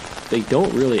 they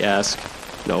don't really ask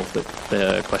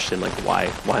the question like, why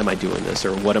am I doing this,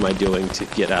 or what am I doing to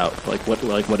get out, what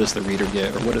does the reader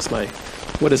get, or what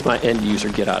does my end user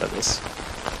get out of this.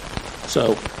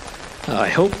 So I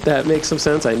hope that makes some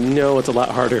sense. I know it's a lot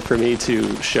harder for me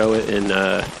to show it in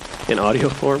audio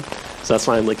form, so that's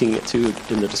why I'm linking it to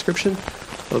in the description.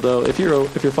 Although if you're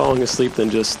falling asleep, then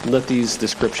just let these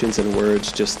descriptions and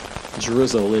words just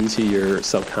drizzle into your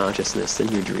subconsciousness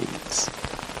and your dreams,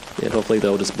 and hopefully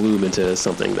they'll just bloom into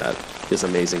something that is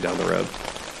amazing down the road.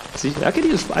 See, I could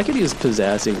use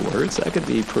pizzazzing words. I could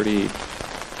be pretty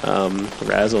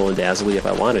razzle and dazzly if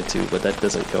I wanted to, but that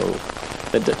doesn't go.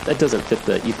 That doesn't fit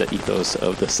the ethos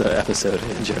of this episode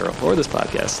in general, or this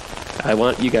podcast. I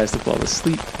want you guys to fall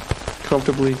asleep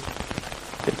comfortably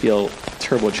and feel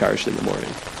turbocharged in the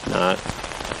morning,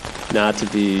 not to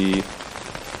be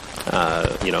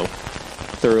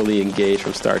thoroughly engaged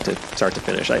from start to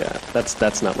finish.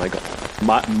 That's not my goal.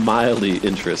 Mildly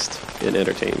interest in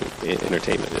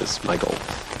entertainment is my goal.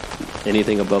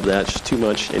 Anything above that, just too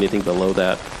much. Anything below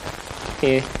that,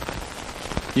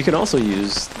 You can also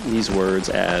use these words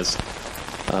as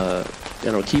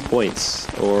key points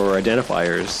or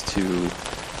identifiers to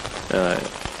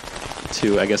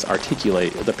I guess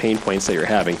articulate the pain points that you're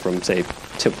having from, say,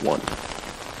 tip 1.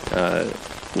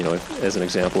 As an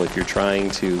example, if you're trying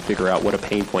to figure out what a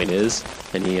pain point is,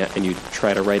 and you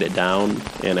try to write it down,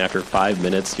 and after 5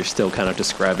 minutes you're still kind of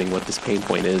describing what this pain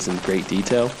point is in great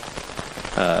detail,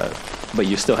 but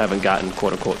you still haven't gotten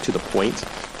quote unquote to the point.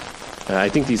 I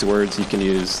think these words you can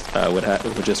use would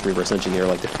just reverse engineer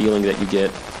like the feeling that you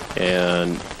get,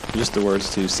 and just the words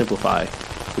to simplify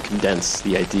and condense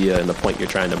the idea and the point you're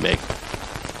trying to make.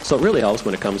 So it really helps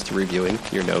when it comes to reviewing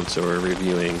your notes or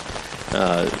reviewing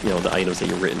the items that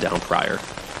you've written down prior.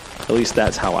 At least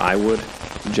that's how I would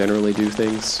generally do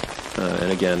things.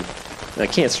 And again, I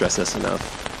can't stress this enough.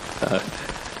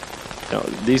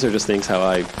 These are just things how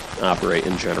I operate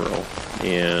in general.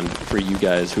 And for you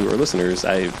guys who are listeners,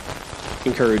 I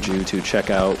encourage you to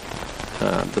check out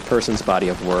the person's body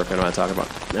of work. I know I'm talking about,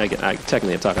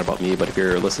 technically I'm talking about me, but if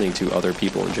you're listening to other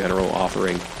people in general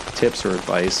offering tips or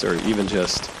advice, or even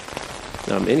just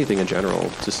anything in general,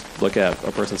 just look at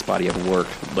a person's body of work,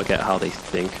 look at how they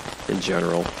think in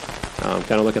general,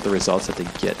 kind of look at the results that they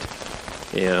get,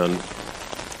 and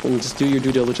just do your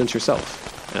due diligence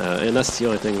yourself. And that's the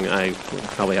only thing I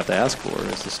probably have to ask for,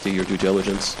 is just do your due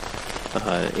diligence.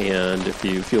 And if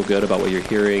you feel good about what you're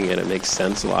hearing and it makes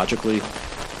sense logically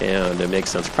and it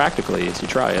makes sense practically as you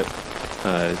try it,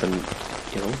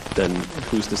 then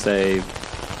who's to say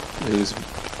whose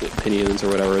opinions or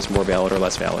whatever is more valid or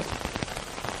less valid?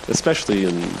 Especially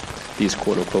in these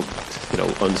quote unquote,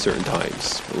 uncertain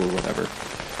times or whatever.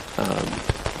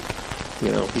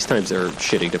 These times are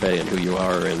shitty depending on who you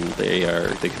are, and they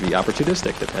can be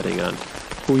opportunistic depending on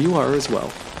who you are as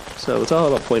well. So it's all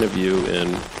about point of view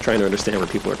and trying to understand where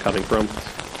people are coming from.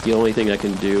 The only thing I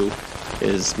can do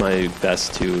is my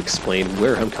best to explain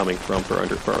where I'm coming from for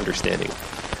understanding.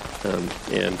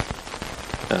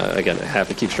 Again, I have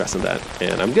to keep stressing that,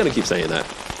 and I'm going to keep saying that.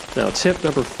 Now, tip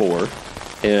number 4,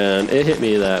 and it hit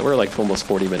me that we're like almost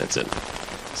 40 minutes in.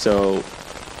 So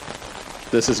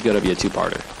this is going to be a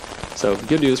 2-parter. So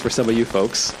good news for some of you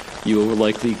folks, you will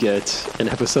likely get an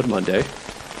episode Monday,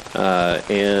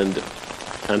 and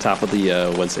on top of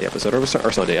the Wednesday episode, or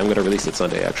Sunday. I'm going to release it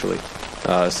Sunday, actually.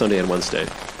 Sunday and Wednesday.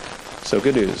 So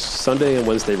good news. Sunday and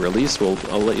Wednesday release.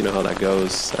 I'll let you know how that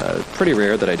goes. Pretty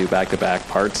rare that I do back-to-back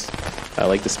parts. I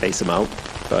like to space them out.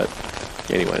 But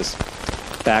anyways,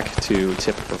 back to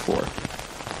tip number 4.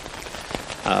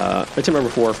 Tip number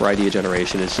 4 for idea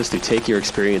generation is just to take your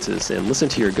experiences and listen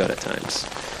to your gut at times.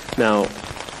 Now,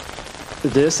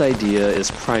 this idea is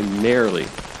primarily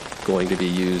going to be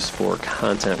used for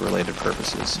content-related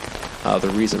purposes. The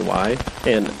reason why,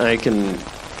 and I can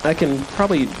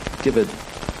probably give a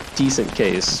decent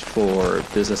case for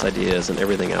business ideas and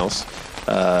everything else.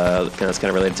 It's kind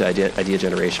of related to idea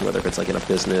generation, whether if it's like in a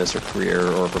business or career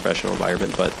or a professional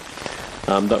environment. But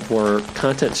for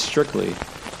content strictly,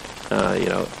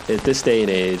 at this day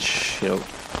and age,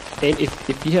 and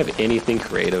if you have anything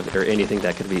creative or anything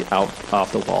that could be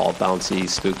off the wall, bouncy,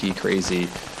 spooky, crazy,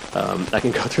 I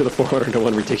can go through the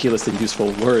 401 ridiculous and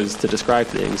useful words to describe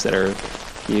things that are,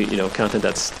 content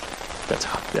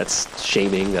that's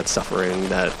shaming, that's suffering,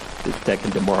 that can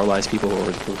demoralize people,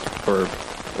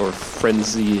 or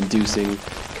frenzy-inducing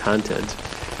content.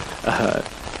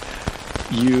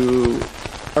 You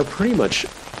are pretty much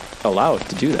allowed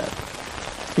to do that.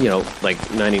 Like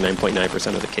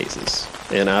 99.9% of the cases.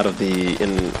 And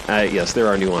yes, there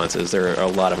are nuances. There are a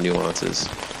lot of nuances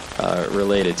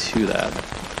related to that.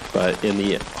 But in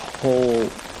the whole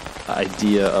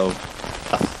idea of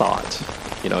a thought,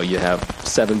 you have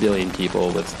 7 billion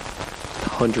people with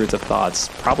hundreds of thoughts,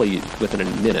 probably within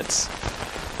minutes.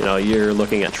 You're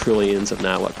looking at trillions, if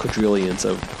not quadrillions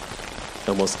of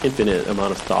almost infinite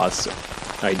amount of thoughts,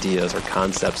 ideas, or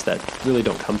concepts that really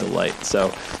don't come to light.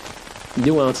 So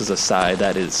nuances aside,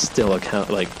 that is still like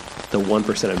the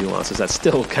 1% of nuances, that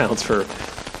still accounts for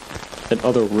an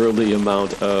otherworldly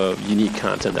amount of unique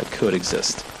content that could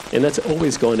exist. And that's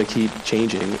always going to keep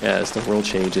changing as the world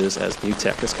changes, as new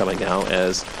tech is coming out,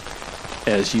 as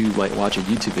you might watch a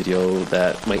YouTube video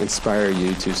that might inspire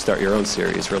you to start your own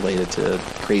series related to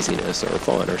craziness or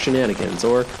fun or shenanigans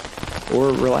or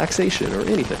relaxation or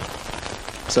anything.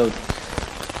 So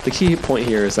the key point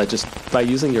here is that just by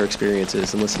using your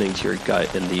experiences and listening to your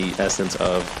gut in the essence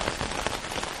of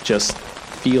just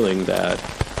feeling that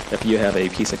if you have a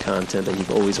piece of content that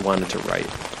you've always wanted to write,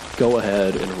 go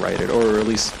ahead and write it, or at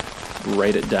least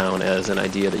write it down as an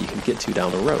idea that you can get to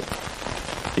down the road.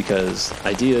 Because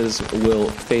ideas will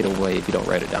fade away if you don't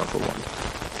write it down, for one.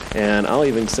 And I'll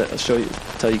even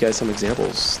tell you guys some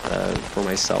examples for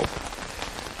myself.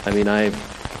 I mean, I've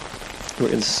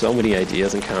written so many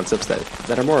ideas and concepts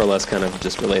that are more or less kind of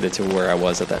just related to where I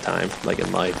was at that time, like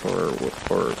in life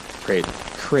or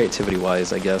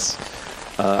creativity-wise, I guess.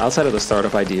 Outside of the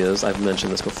startup ideas, I've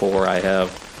mentioned this before, I have,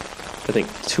 I think,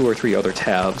 2 or 3 other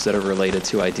tabs that are related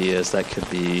to ideas that could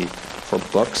be for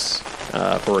books,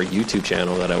 for a YouTube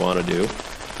channel that I want to do.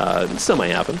 It still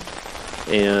might happen.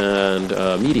 And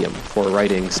Medium for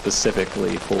writing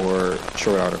specifically for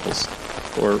short articles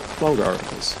or longer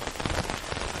articles.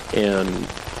 And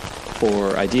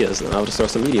for ideas, and I'll just throw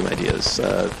some Medium ideas.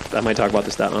 I might talk about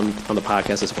this on the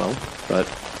podcast as well. But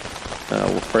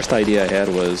first idea I had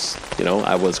was,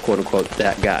 I was quote-unquote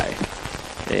that guy.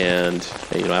 And,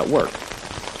 at work.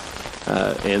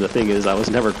 And the thing is, I was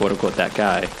never quote-unquote that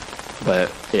guy.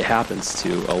 But it happens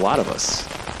to a lot of us.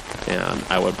 And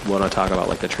I would want to talk about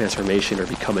like the transformation or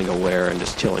becoming aware and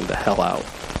just chilling the hell out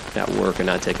at work and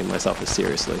not taking myself as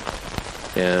seriously.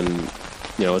 And,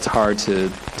 it's hard to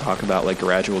talk about like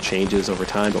gradual changes over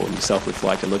time, but when you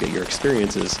self-reflect and look at your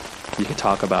experiences, you can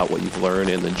talk about what you've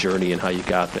learned in the journey and how you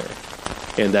got there.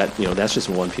 And that, that's just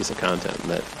one piece of content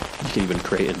that you can even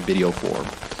create in video form.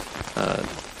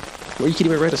 Or you can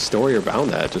even write a story around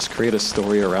that. Just create a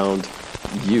story around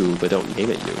you, but don't name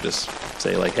it you. Just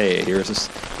say like, hey, here's a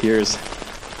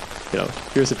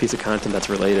piece of content that's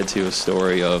related to a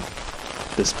story of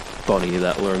this bunny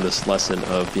that learned this lesson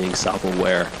of being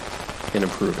self-aware and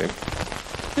improving.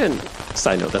 And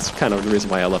side note, that's kind of the reason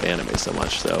why I love anime so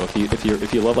much. So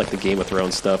if you love like the Game of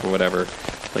Thrones stuff or whatever,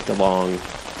 like the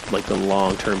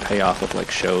long-term payoff of like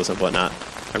shows and whatnot,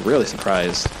 I'm really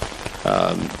surprised.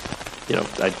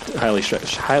 I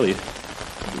highly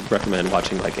recommend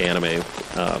watching like anime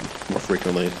more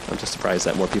frequently. I'm just surprised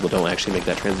that more people don't actually make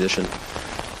that transition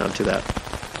to that.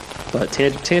 But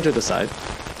tangent aside,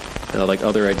 like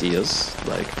other ideas,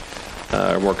 like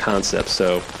more concepts.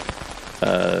 So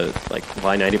like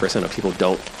why 90% of people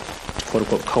don't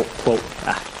quote unquote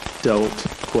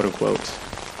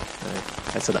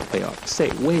I said that way off. Say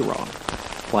it way wrong.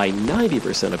 Why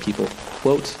 90% of people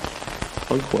quote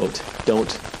unquote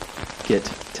don't get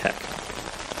tech.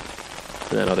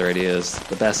 And then other ideas.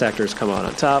 The best actors come out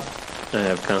on top. I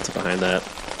have concept behind that.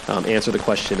 Answer the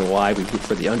question why we root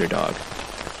for the underdog.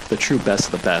 The true best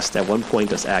of the best. At one point,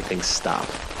 does acting stop?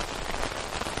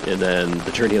 and then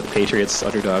the journey of the Patriots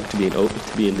underdog to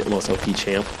being the most OP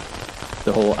champ.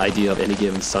 The whole idea of any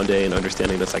given Sunday and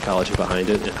understanding the psychology behind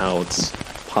it and how it's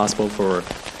possible for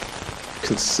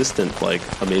consistent like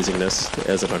amazingness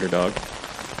as an underdog.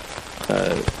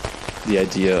 The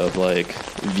idea of like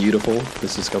Beautiful.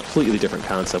 This is a completely different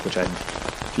concept, which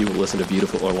if you listen to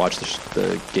Beautiful or watch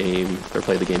the game or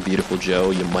play the game Beautiful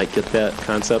Joe, you might get that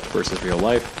concept versus real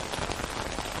life.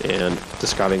 And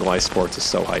describing why sports is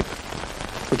so hype.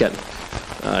 Again,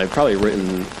 I've probably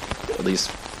written at least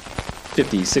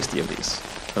 50, 60 of these.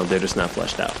 They're just not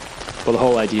fleshed out. But the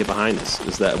whole idea behind this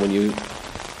is that when you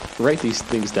write these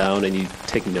things down and you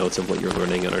take notes of what you're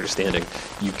learning and understanding,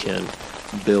 you can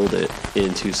build it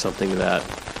into something that,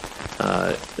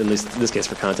 in this case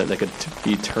for content, that could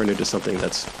be turned into something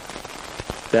that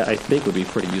I think would be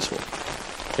pretty useful.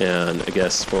 And I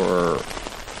guess for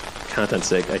content's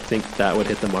sake, I think that would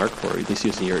hit the mark for at least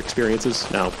using your experiences.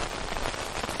 Now,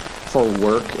 for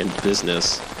work and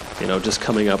business, just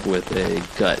coming up with a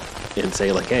gut and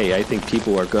say like, hey, I think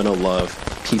people are gonna love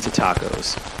pizza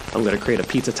tacos. I'm gonna create a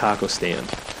pizza taco stand.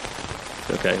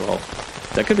 Okay, well,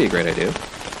 that could be a great idea.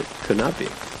 It could not be.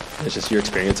 It's just your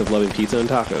experience of loving pizza and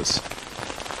tacos.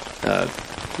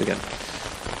 Again,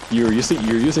 you're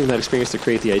using that experience to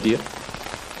create the idea,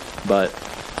 but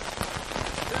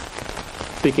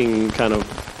thinking kind of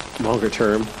longer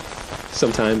term,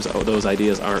 sometimes those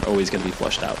ideas aren't always going to be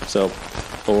fleshed out. So,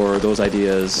 or those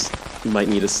ideas might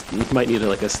need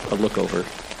like a look over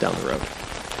down the road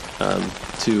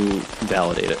to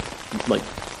validate it, like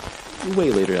way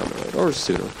later down the road or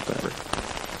sooner, whatever.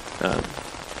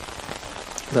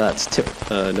 That's tip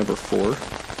number 4.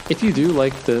 If you do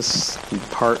like this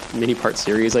mini part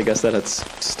series, I guess that it's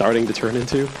starting to turn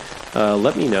into,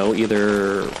 let me know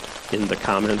either in the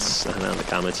comments. Not in the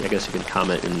comments. I guess you can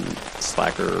comment in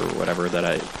Slack or whatever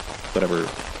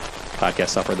podcast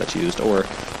software that's used, or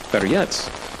better yet,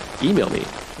 email me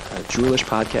at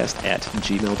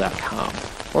droolishpodcast@gmail.com,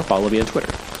 or follow me on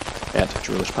Twitter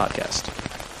 @droolishpodcast.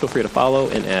 Feel free to follow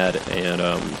and add and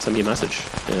send me a message.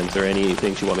 And if there are any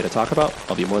things you want me to talk about,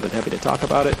 I'll be more than happy to talk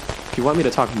about it. If you want me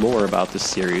to talk more about this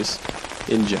series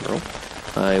in general,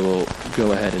 I will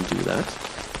go ahead and do that.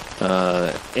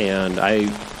 And I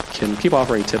can keep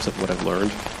offering tips of what I've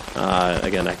learned.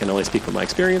 Again, I can only speak from my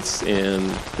experience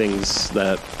and things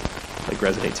that like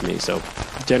resonate to me. So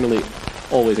generally,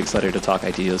 always excited to talk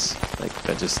ideas.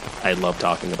 I love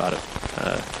talking about it.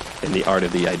 And the art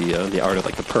of the idea, the art of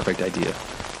like the perfect idea,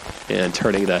 and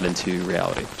turning that into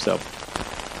reality. So,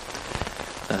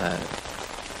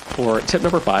 for tip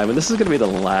number 5, and this is going to be the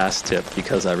last tip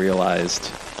because I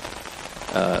realized,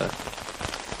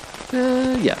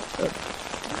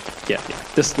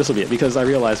 this will be it, because I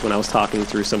realized when I was talking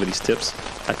through some of these tips,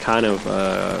 I kind of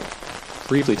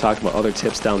briefly talked about other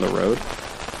tips down the road,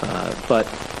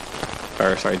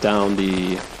 down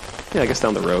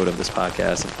the road of this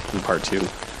podcast in part 2.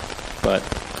 But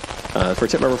for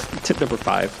tip number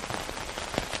 5,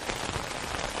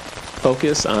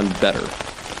 focus on better.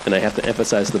 And I have to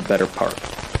emphasize the better part.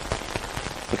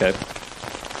 Okay?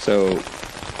 So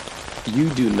you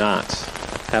do not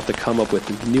have to come up with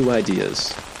new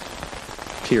ideas.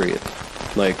 Period.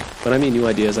 Like, when I mean new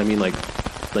ideas, I mean like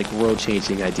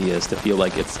world-changing ideas to feel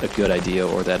like it's a good idea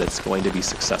or that it's going to be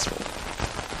successful.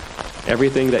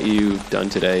 Everything that you've done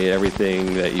today,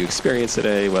 everything that you experience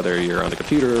today, whether you're on the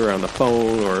computer or on the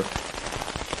phone or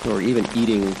even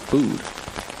eating food,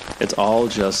 it's all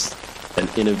just an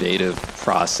innovative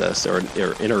process or an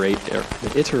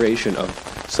iteration of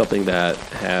something that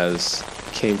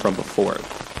came from before.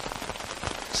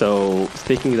 So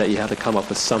thinking that you have to come up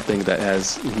with something that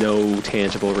has no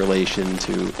tangible relation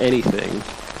to anything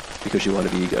because you want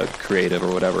to be creative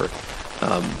or whatever,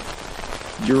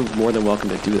 you're more than welcome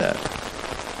to do that.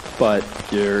 But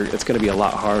it's going to be a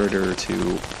lot harder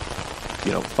to,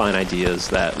 find ideas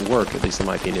that work, at least in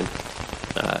my opinion,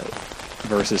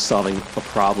 versus solving a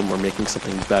problem or making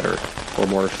something better or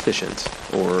more efficient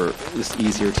or just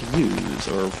easier to use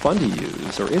or fun to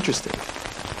use or interesting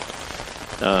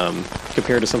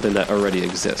compared to something that already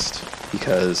exists,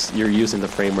 because you're using the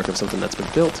framework of something that's been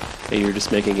built and you're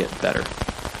just making it better.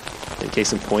 In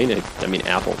case in point,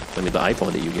 Apple, the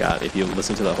iPhone that you got, if you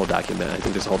listen to the whole document, I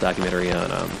think there's a whole documentary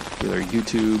on either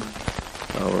YouTube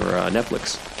or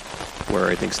Netflix, where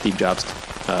I think Steve Jobs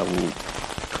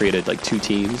created like 2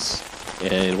 teams,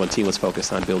 and one team was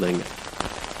focused on building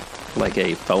like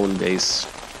a phone-based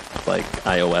like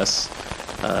iOS,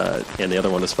 and the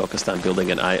other one was focused on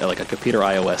building a computer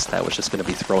iOS that was just going to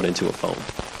be thrown into a phone.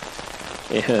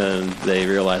 And they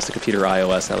realized the computer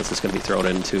iOS that was just going to be thrown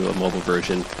into a mobile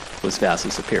version was vastly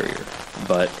superior.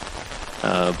 But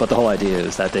But the whole idea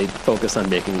is that they focus on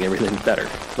making everything better.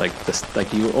 Like this,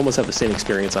 like you almost have the same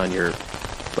experience on your,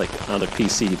 like on the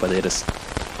PC, but they just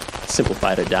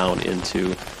simplified it down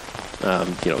into,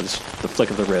 just the flick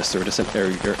of the wrist or just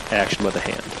your action with the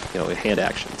hand, hand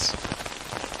actions.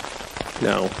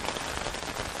 Now,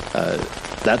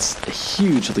 that's a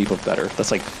huge leap of better.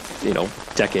 That's like,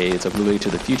 decades of moving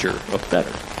to the future of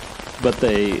better. But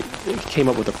they came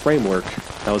up with a framework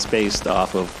that was based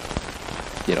off of,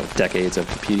 decades of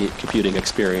computing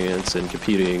experience and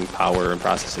computing power and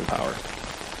processing power.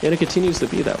 And it continues to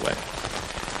be that way.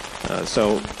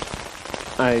 So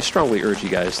I strongly urge you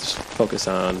guys to focus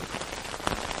on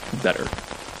better.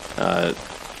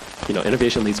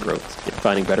 Innovation leads growth.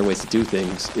 Finding better ways to do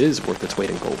things is worth its weight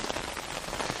in gold,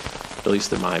 at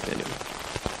least in my opinion.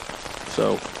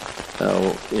 So,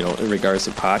 in regards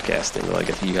to podcasting, like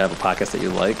if you have a podcast that you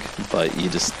like, but you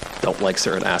just don't like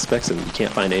certain aspects and you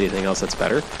can't find anything else that's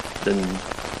better, then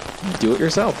do it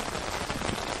yourself.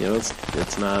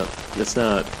 It's not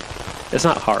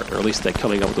hard, or at least like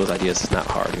coming up with those ideas is not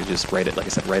hard. You just write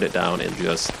it down and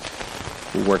just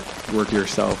work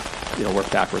yourself,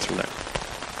 work backwards from there.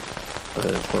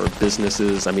 For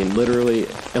businesses, I mean, literally,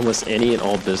 almost any and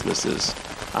all businesses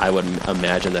I would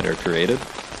imagine that are created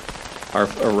are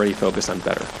already focused on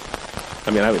better.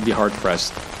 I mean, I would be hard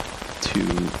pressed to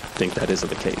think that isn't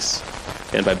the case.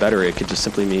 And by better, it could just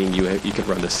simply mean you could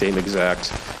run the same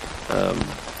exact,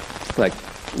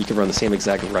 you can run the same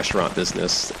exact restaurant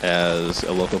business as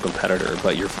a local competitor,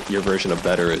 but your version of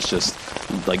better is just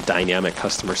like dynamic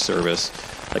customer service,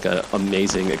 like an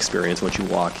amazing experience once you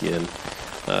walk in,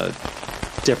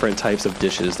 different types of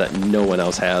dishes that no one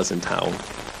else has in town.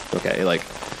 Okay,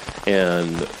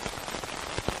 and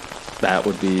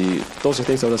those are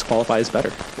things that just qualify as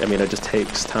better. I mean, it just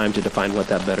takes time to define what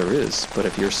that better is. But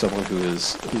if you're someone who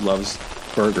loves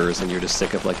burgers and you're just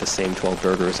sick of like the same 12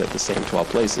 burgers at the same 12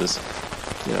 places,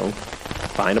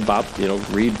 find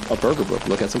read a burger book,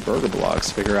 look at some burger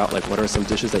blogs, figure out like what are some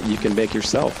dishes that you can make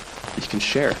yourself, that you can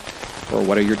share, or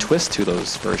what are your twists to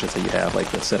those versions that you have.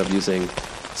 Like instead of using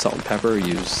salt and pepper,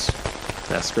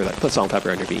 put salt and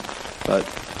pepper on your meat. But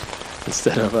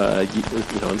instead of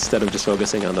just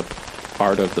focusing on the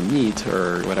part of the meat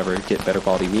or whatever, get better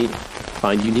quality meat,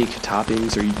 find unique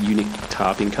toppings or unique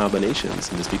topping combinations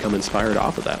and just become inspired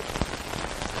off of that.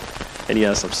 And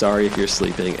yes, I'm sorry if you're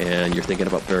sleeping and you're thinking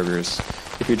about burgers.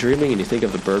 If you're dreaming and you think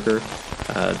of the burger,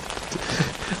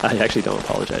 I actually don't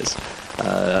apologize.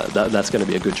 That's going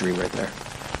to be a good dream right there.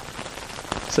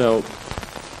 So,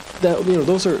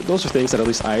 those are things that at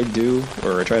least I do,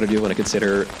 or I try to do when I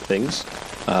consider things.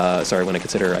 When I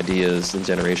consider ideas and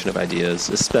generation of ideas,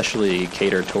 especially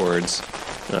catered towards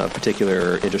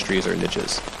particular industries or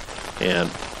niches.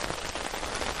 And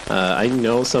I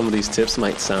know some of these tips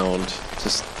might sound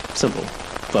just simple,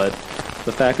 but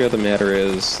the fact of the matter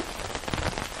is,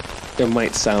 it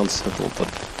might sound simple,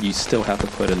 but you still have to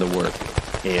put in the work.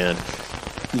 And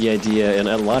the idea, and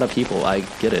a lot of people, I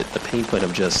get it, the pain point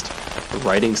of just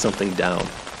writing something down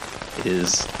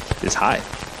is high.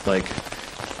 Like,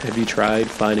 have you tried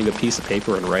finding a piece of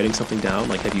paper and writing something down?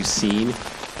 Like, have you seen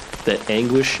the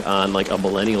anguish on like a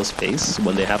millennial's face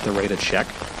when they have to write a check?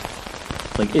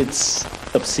 Like, it's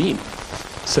obscene.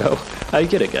 So I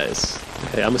get it, guys.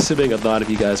 Okay, I'm assuming a lot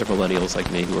of you guys are millennials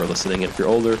like me who are listening, and if you're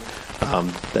older,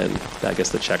 then I guess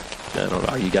the check, I don't know,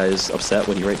 are you guys upset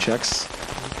when you write checks?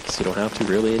 Because you don't have to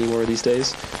really anymore these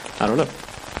days? I don't know.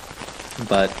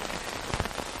 But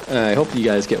I hope you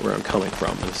guys get where I'm coming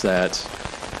from, is that,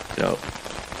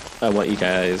 I want you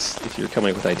guys, if you're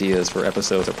coming up with ideas for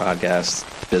episodes or podcasts,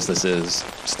 businesses,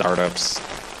 startups,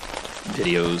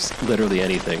 videos, literally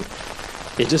anything,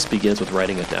 it just begins with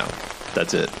writing it down.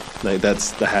 That's it. Like that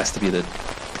has to be the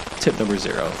tip number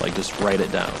 0. Like, just write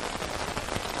it down.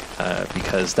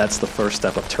 Because that's the first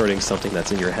step of turning something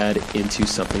that's in your head into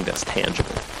something that's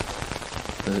tangible.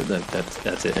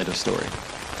 That's it. End of story.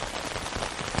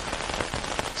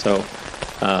 So,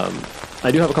 I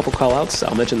do have a couple call-outs.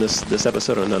 I'll mention this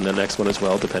episode and then the next one as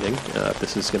well, depending.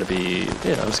 This is going to be,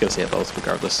 I'm just going to say it both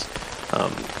regardless.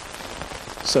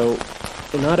 So,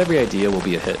 not every idea will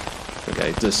be a hit.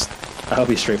 Okay, I'll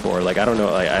be straightforward. Like, I don't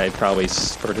know, I probably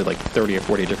spurted like 30 or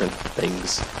 40 different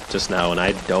things just now, and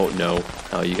I don't know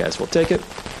how you guys will take it.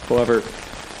 However,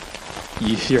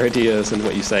 your ideas and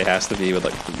what you say has to be with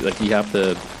like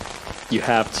you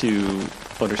have to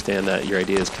understand that your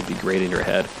ideas can be great in your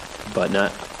head, but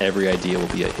not every idea will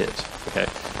be a hit. Okay,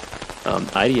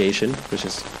 ideation, which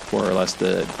is more or less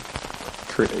the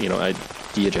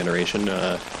idea generation,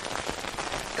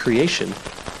 creation,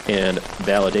 and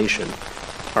validation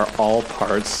are all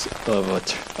parts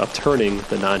of turning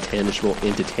the non-tangible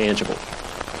into tangible.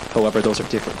 However, those are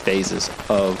different phases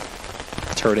of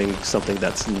turning something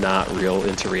that's not real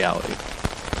into reality.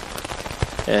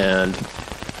 And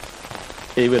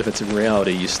even if it's in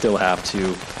reality, you still have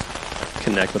to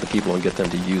connect with the people and get them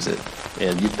to use it.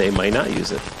 And they might not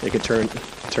use it. It could turn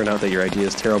out that your idea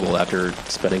is terrible after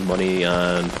spending money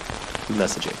on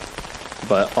messaging.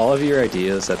 But all of your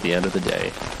ideas at the end of the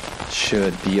day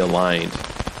should be aligned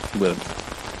with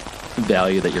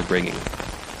value that you're bringing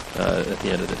at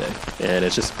the end of the day. And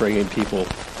it's just bringing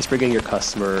your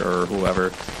customer or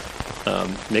whoever,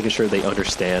 making sure they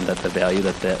understand that the value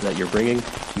that you're bringing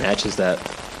matches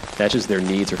their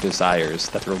needs or desires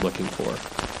that they're looking for.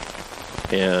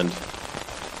 And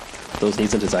those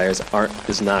needs and desires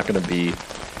is not going to be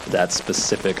that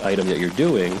specific item that you're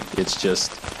doing. It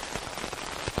just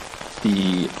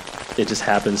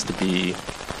happens to be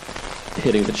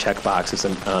hitting the check boxes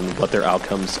on what their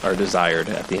outcomes are desired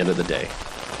at the end of the day,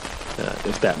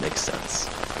 if that makes sense.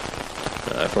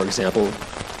 For example,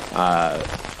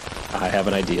 I have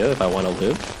an idea. If I want to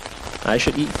live, I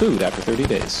should eat food after 30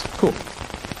 days. Cool.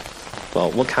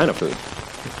 Well, what kind of food?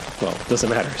 Well, it doesn't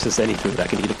matter. It's just any food. I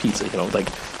can eat a pizza,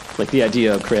 like the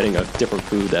idea of creating a different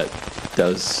food that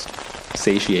does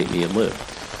satiate me and live.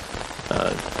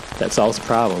 That solves the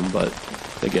problem, but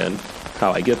again,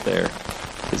 how I get there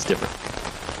is different.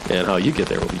 And how you get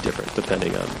there will be different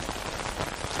depending on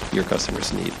your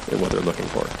customer's need and what they're looking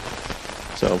for.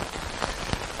 So,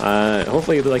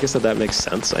 hopefully, like I said, that makes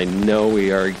sense. I know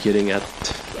we are getting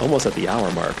almost at the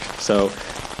hour mark. So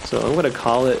I'm going to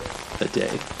call it a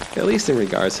day, at least in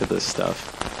regards to this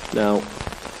stuff. Now,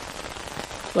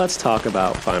 let's talk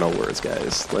about final words,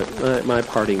 guys. My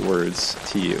parting words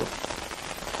to you.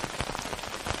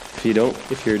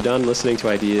 If you're done listening to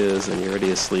ideas and you're already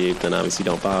asleep, then obviously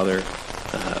don't bother.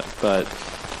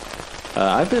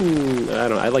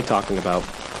 I like talking about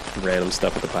random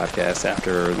stuff with the podcast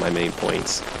after my main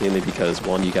points, mainly because,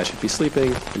 one, you guys should be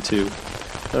sleeping, and two,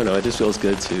 I don't know, it just feels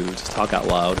good to just talk out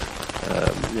loud.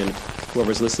 And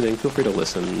whoever's listening, feel free to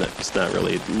listen.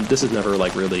 This is never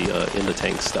like really in the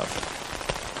tank stuff.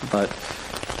 But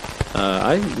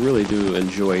I really do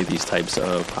enjoy these types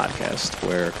of podcasts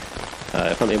where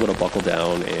if I'm able to buckle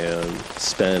down and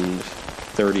spend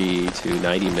 30 to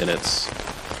 90 minutes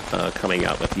coming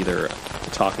out with either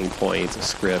talking points, a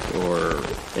script, or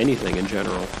anything in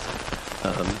general,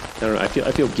 I don't know. I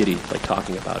feel giddy like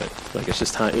talking about it. Like it's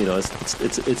just time.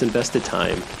 It's invested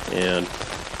time, and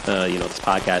this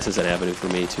podcast is an avenue for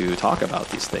me to talk about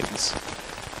these things.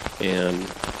 And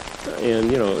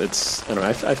it's I don't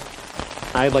know.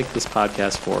 I like this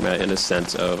podcast format in a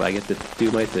sense of I get to do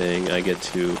my thing. I get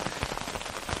to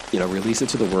release it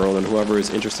to the world, and whoever is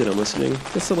interested in listening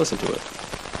gets to listen to it.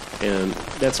 And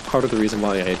that's part of the reason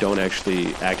why I don't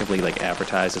actually actively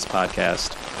advertise this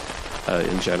podcast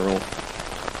in general.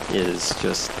 Is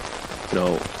just,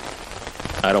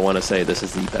 I don't want to say this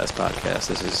is the best podcast,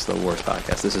 this is the worst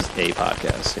podcast, this is a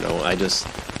podcast. I just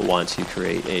want to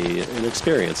create an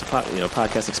experience,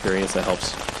 podcast experience that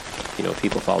helps,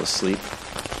 people fall asleep,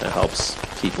 that helps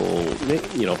people,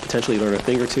 potentially learn a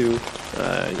thing or two,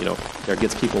 that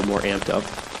gets people more amped up.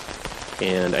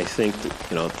 And I think,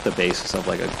 the basis of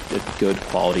a good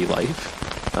quality life,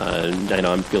 and I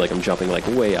know I feel like I'm jumping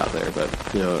way out there, but,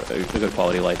 a good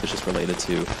quality life is just related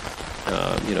to,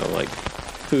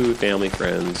 food, family,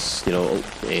 friends,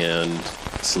 and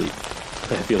sleep.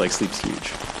 I feel like sleep's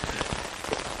huge.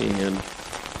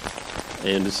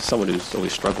 And as someone who's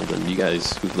always struggled, and you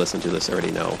guys who've listened to this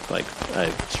already know, I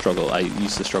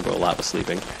used to struggle a lot with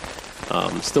sleeping.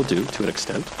 Still do, to an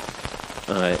extent.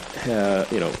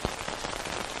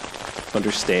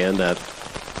 Understand that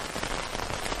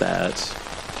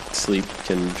sleep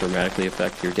can dramatically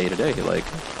affect your day-to-day.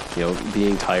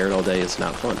 Being tired all day is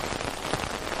not fun.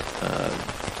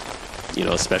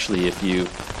 Especially if you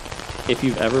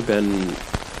ever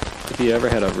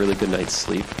had a really good night's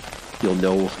sleep, you'll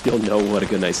know what a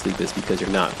good night's sleep is because you're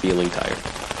not feeling tired.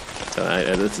 So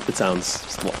it sounds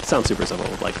super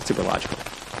simple, super logical,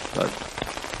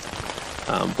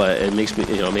 but it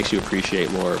makes you appreciate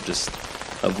more of just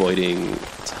avoiding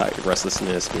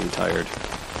restlessness, being tired.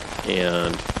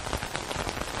 And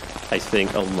I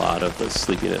think a lot of the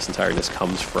sleepiness and tiredness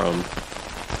comes from,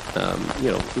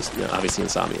 obviously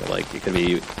insomnia. It could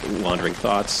be wandering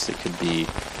thoughts, it could be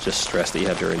just stress that you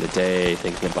have during the day,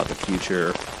 thinking about the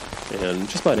future, and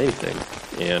just about anything.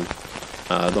 And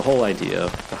the whole idea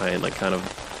behind kind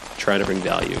of trying to bring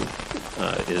value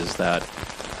is that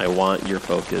I want your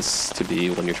focus to be,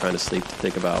 when you're trying to sleep, to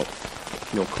think about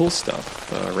cool stuff,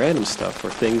 random stuff, or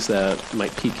things that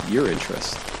might pique your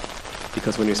interest.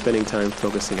 Because when you're spending time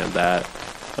focusing on that,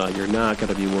 you're not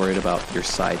going to be worried about your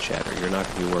side chatter. You're not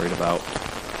going to be worried about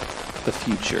the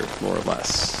future, more or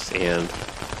less. And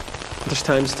there's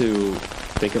times to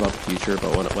think about the future,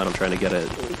 but what I'm trying to get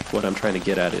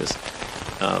at is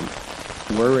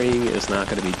worrying is not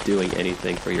going to be doing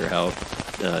anything for your health.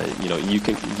 You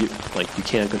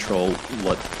can't control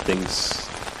what things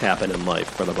happen in life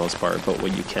for the most part, but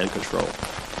what you can control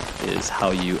is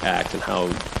how you act and how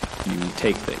you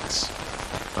take things.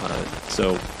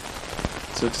 So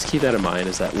just keep that in mind,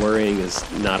 is that worrying is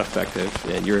not effective,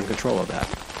 and you're in control of that.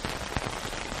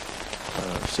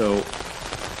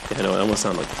 I know I almost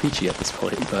sound like preachy at this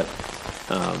point, but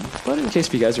in case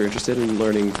if you guys are interested in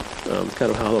learning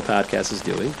kind of how the podcast is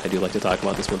doing, I do like to talk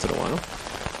about this once in a while.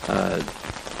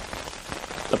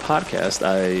 The podcast,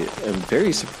 I am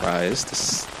very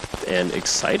surprised and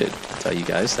excited to tell you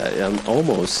guys that I'm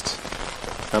almost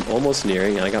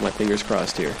nearing, and I got my fingers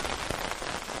crossed here.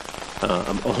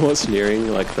 I'm almost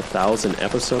nearing like the 1,000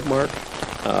 episode mark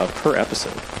per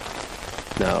episode.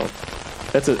 Now,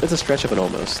 it's a stretch of an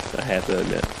almost, I have to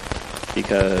admit,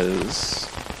 because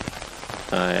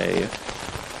I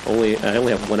only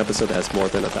have one episode that has more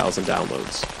than 1,000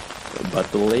 downloads.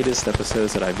 But the latest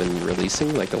episodes that I've been releasing,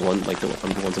 the ones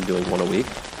I'm doing one a week,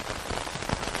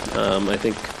 I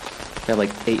think I have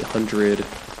like 827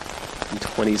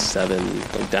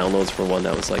 downloads for one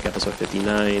that was like episode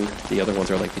 59. The other ones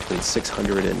are like between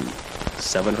 600 and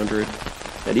 700.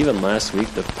 And even last week,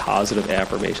 the positive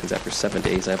affirmations after 7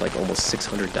 days, I have like almost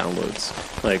 600 downloads.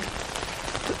 Like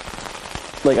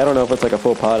I don't know if it's like a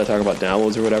faux pas to talk about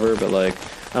downloads or whatever, but like,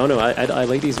 I don't know. I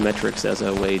like these metrics as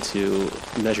a way to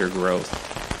measure growth.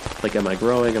 Like, am I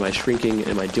growing? Am I shrinking?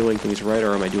 Am I doing things right,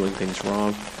 or am I doing things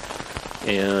wrong?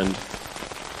 And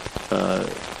I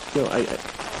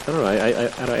don't know.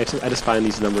 I just find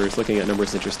these numbers, looking at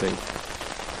numbers, interesting.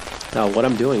 Now, what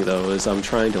I'm doing though is I'm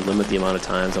trying to limit the amount of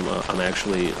times I'm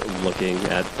actually looking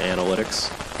at analytics.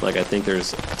 Like, I think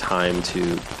there's time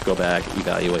to go back,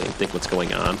 evaluate, and think what's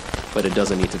going on, but it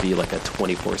doesn't need to be like a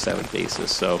 24/7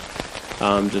 basis. So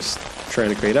I'm just trying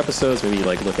to create episodes, maybe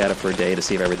like look at it for a day to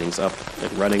see if everything's up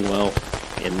and running well,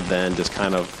 and then just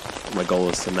kind of, my goal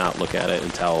is to not look at it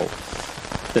until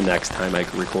the next time I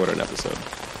record an episode.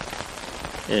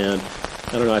 And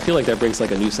I don't know, I feel like that brings like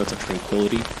a new sense of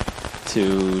tranquility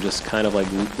to just kind of like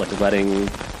letting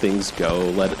things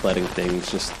go, letting things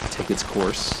just take its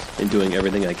course, and doing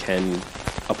everything I can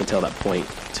up until that point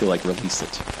to like release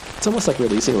it. It's almost like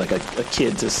releasing like a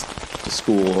kid to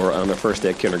school or on their first day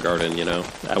of kindergarten,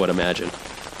 I would imagine.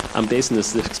 I'm basing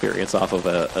this experience off of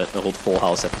an old Full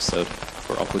House episode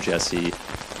where Uncle Jesse,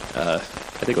 I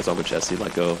think it was Uncle Jesse,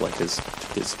 let go of like his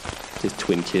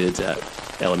twin kids at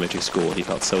elementary school, and he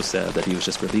felt so sad that he was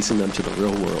just releasing them to the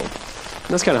real world. And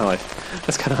that's kind of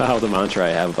how the mantra I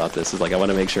have about this is, like, I want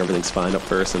to make sure everything's fine up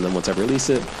first, and then once I release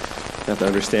it, I have to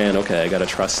understand, okay, I got to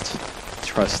trust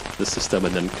the system,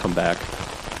 and then come back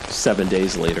 7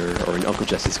 days later, or in Uncle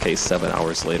Jesse's case, 7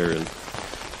 hours later, and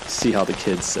see how the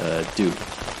kids do.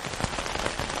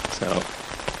 So,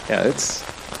 yeah,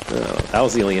 that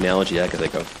was the only analogy I could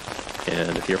think of.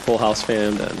 And if you're a Full House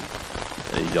fan, then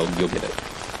you'll get it.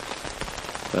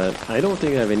 But I don't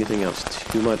think I have anything else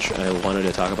too much I wanted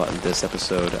to talk about in this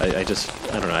episode. I just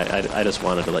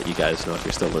wanted to let you guys know, if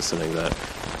you're still listening, that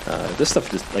this stuff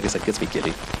just, like I said, gets me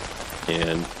giddy.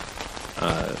 And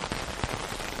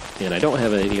I don't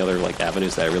have any other like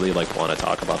avenues that I really like want to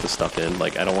talk about this stuff in.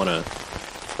 Like, I don't want to,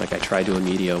 like, I tried doing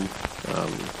Medium, and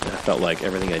I felt like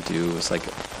everything I do is like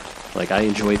I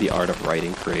enjoy the art of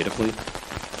writing creatively,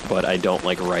 but I don't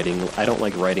like writing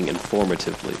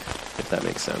informatively, if that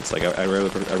makes sense. Like, I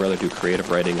rather do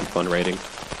creative writing and fun writing.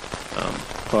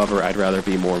 However, I'd rather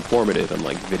be more informative in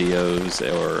like videos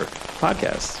or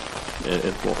podcasts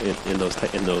in those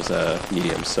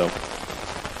mediums. So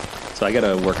I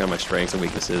gotta work on my strengths and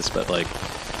weaknesses, but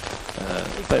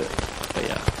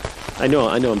yeah, I know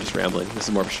I'm just rambling. This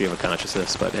is more of a stream of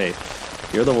consciousness, but hey,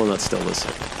 you're the one that's still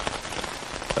listening.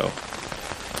 So,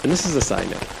 and this is a side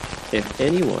note. If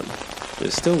anyone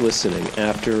is still listening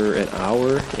after an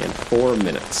hour and 4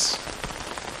 minutes,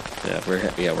 we're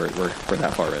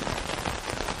that far in.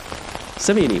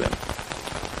 Send me an email.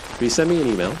 If you send me an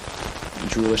email,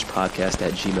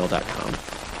 droolishpodcast@gmail.com.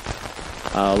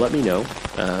 Let me know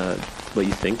what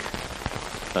you think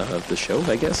of the show,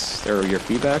 I guess, or your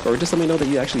feedback, or just let me know that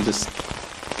you actually just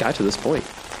got to this point.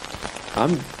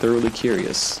 I'm thoroughly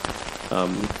curious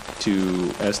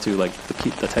as to like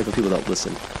the type of people that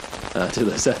listen to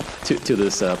this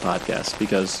podcast,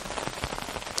 because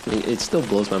it still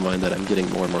blows my mind that I'm getting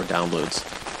more and more downloads,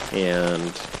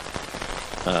 and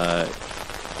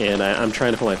I'm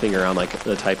trying to put my finger on like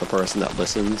the type of person that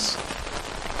listens,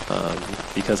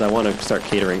 because I want to start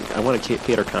catering. I want to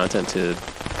cater content to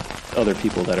other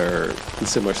people that are in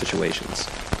similar situations.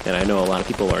 And I know a lot of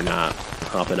people are not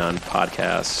hopping on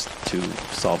podcasts to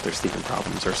solve their sleeping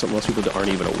problems, or most people aren't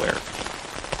even aware.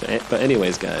 But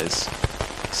anyways, guys,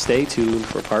 stay tuned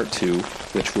for part 2,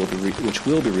 which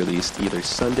will be released either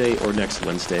Sunday or next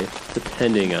Wednesday,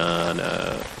 depending on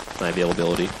my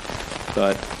availability.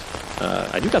 But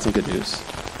I do got some good news.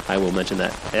 I will mention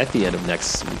that at the end of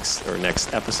next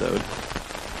next episode.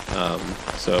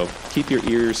 So keep your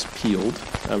ears peeled.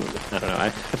 I don't know. I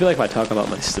feel like if I talk about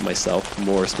myself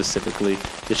more specifically,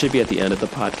 it should be at the end of the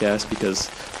podcast, because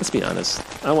let's be honest,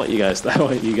 I want you guys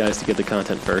to get the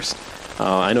content first.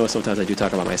 I know sometimes I do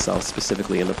talk about myself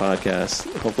specifically in the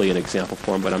podcast, hopefully in example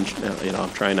form, but I'm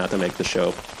trying not to make the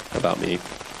show about me,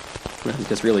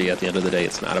 because really at the end of the day,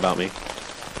 it's not about me.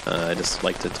 I just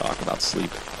like to talk about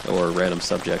sleep or random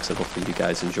subjects, and hopefully you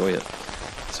guys enjoy it.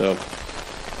 So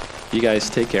you guys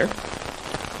take care.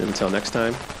 And until next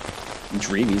time,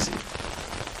 dream easy.